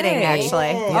that's fitting, say.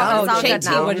 actually. Oh, It's all good JT,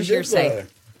 now. what does yours say?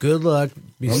 Good luck.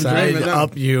 Beside dreaming now.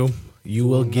 up you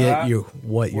will get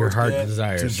what your heart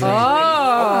desires.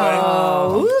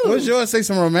 Oh. What's yours? Say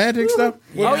some romantic stuff?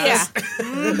 Oh, yeah.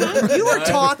 You were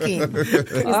talking. He's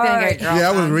gonna get girl Yeah,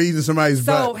 I was time. reading somebody's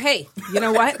So, butt. hey, you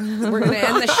know what? We're going to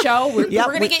end the show. We're Yep,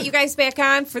 going to get you guys back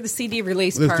on for the CD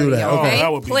release Let's party. do that. Oh, Okay?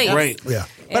 that would be Please. great. Yeah.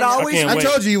 But always, can't I wait.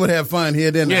 told you would have fun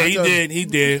here, didn't I? Yeah, I he told you. did. He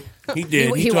did. He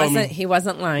did. He told wasn't. me. He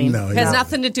wasn't lying. No, he Has wasn't.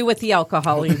 nothing to do with the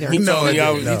alcohol either. He No, told me.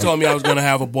 I didn't, He told me I was going to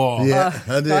have a ball. Yeah,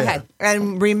 I did. Go ahead.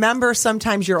 and remember,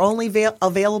 sometimes your only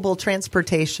available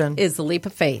transportation Is the leap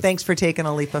of faith. Thanks for taking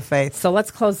a leap of faith. So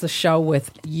let's close the show with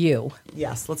you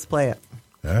Yes, let's play it.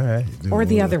 All right. or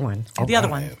the other one. The other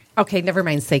one. Okay, never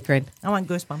mind. Sacred. I want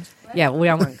goosebumps. Yeah, we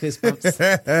all want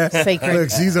goosebumps. Sacred. Look,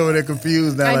 she's over there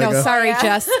confused now. I know. like, Sorry,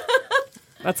 Jess.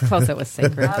 Let's close it with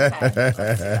sacred.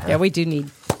 Yeah, we do need.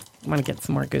 Want to get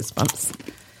some more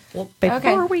goosebumps. Well,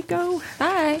 before we go,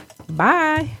 Bye.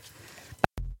 bye.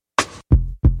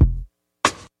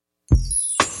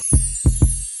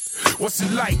 What's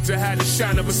it like to have the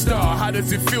shine of a star? How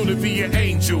does it feel to be an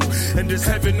angel? And does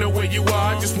heaven know where you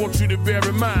are? I just want you to bear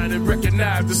in mind and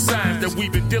recognize the signs that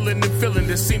we've been dealing and feeling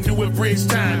that seem to have bridged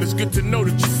time. It's good to know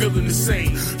that you're feeling the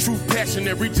same. True passion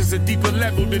that reaches a deeper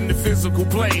level than the physical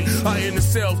plane. Our inner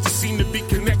selves just seem to be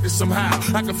connected somehow.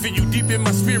 I can feel you deep in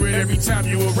my spirit every time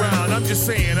you're around. I'm just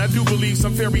saying, I do believe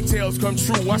some fairy tales come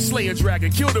true. I slay a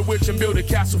dragon, kill the witch, and build a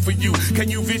castle for you.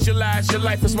 Can you visualize your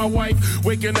life as my wife?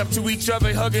 Waking up to each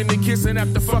other, hugging and kissing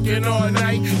after fucking all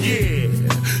night? Yeah.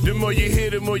 The more you hear,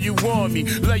 the more you want me.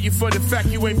 Love you for the fact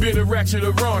you ain't bitter, ratchet,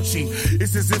 or raunchy.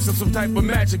 It's as if some type of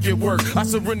magic at work. I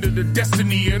surrender to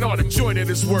destiny and all the joy that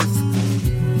it's worth.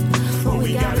 What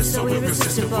we got is so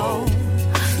irresistible.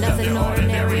 Nothing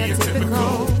ordinary or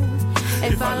typical.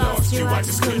 If I lost you, I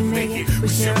just couldn't make it. We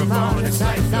share a bond that's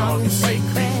lifelong and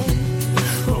sacred.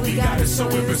 What we got is so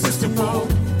irresistible.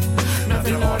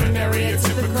 Nothing ordinary or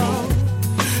typical.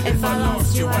 If I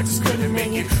lost you, I just couldn't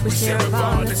make it. We share a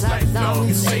bond that's lifelong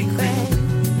and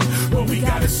sacred. What we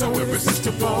got is so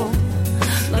irresistible.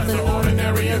 Nothing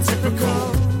ordinary or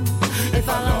typical. If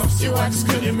I lost you, I just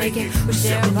couldn't make it. We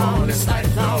share a bond that's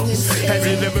lifelong and sacred. Has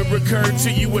it ever occurred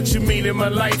to you what you mean in my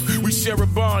life? We share a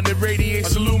bond that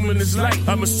radiates a luminous light.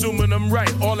 I'm assuming I'm right.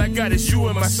 All I got is you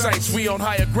in my sights. We on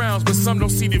higher grounds, but some don't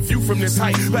see the view from this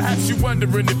height. Perhaps you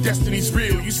wondering if destiny's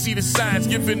real. You see the signs,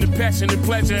 giving the passion and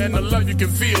pleasure and the love you can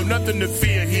feel. Nothing to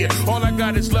fear here. All I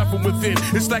got is love from within.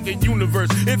 It's like a universe,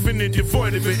 infinite,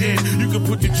 devoid of an end. You can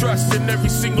put your trust in every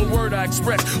single word I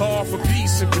express. I offer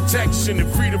peace and protection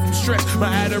and freedom from stress. My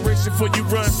adoration for you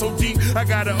runs so deep. I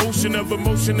got an ocean of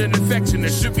emotion and affection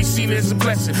that should be seen as a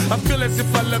blessing. I feel as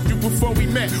if I loved you before we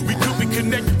met. We could be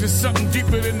connected to something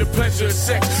deeper than the pleasure of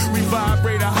sex. We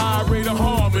vibrate a high rate of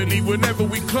harmony. Whenever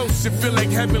we close, it feel like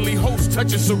heavenly hosts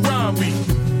touch us around me.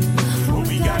 What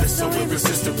we got is so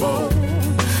irresistible.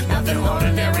 Nothing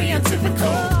ordinary and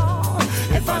typical.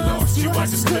 If I lost you, I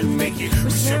just couldn't make it. We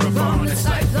share a bond that's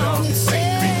lifelong and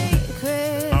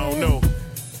sacred. I don't know.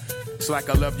 It's like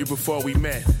I loved you before we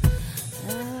met.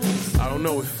 I don't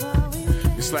know.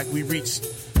 It's like we reached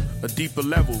a deeper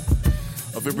level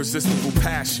of irresistible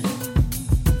passion.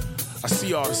 I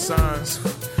see all the signs,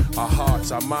 our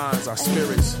hearts, our minds, our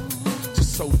spirits,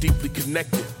 just so deeply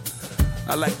connected.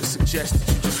 I like to suggest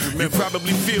that you just You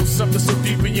probably feel something so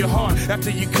deep in your heart. After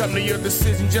you come to your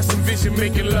decision, just envision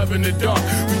making love in the dark.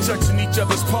 We touching each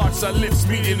other's parts, our lips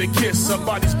meet in a kiss. Our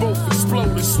bodies both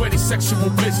explode in sweaty sexual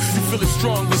bliss. You feel a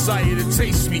strong desire to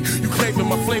taste me. You claiming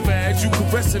my flavor as you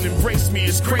caress and embrace me.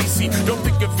 It's crazy. Don't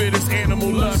think of it as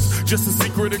animal lust. Just a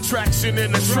secret attraction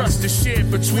and a trust is shared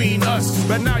between us.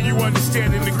 But now you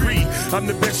understand and agree. I'm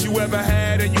the best you ever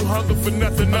had, and you hunger for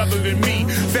nothing other than me.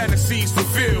 Fantasies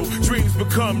fulfill, dreams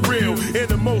become real.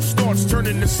 Innermost thoughts turn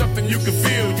into something you can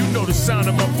feel. You know the sound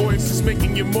of my voice is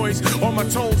making you moist. All my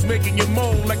tones making you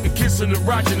moan like a kiss in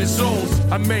erogenous zones.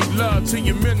 I make love to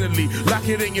you mentally, lock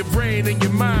it in your brain and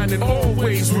your mind, and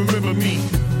always remember me.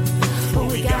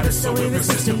 What we got is so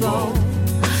irresistible.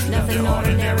 Nothing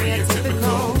ordinary or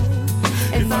typical.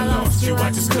 If I lost you, I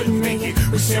just couldn't make it.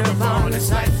 We share a bond that's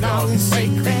lifelong and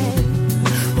sacred.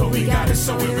 What we got is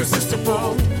so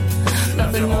irresistible.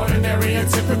 Nothing ordinary or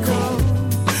typical.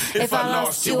 If I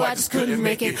lost you, I just couldn't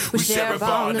make it. We share a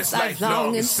bond that's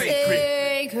lifelong and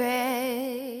sacred.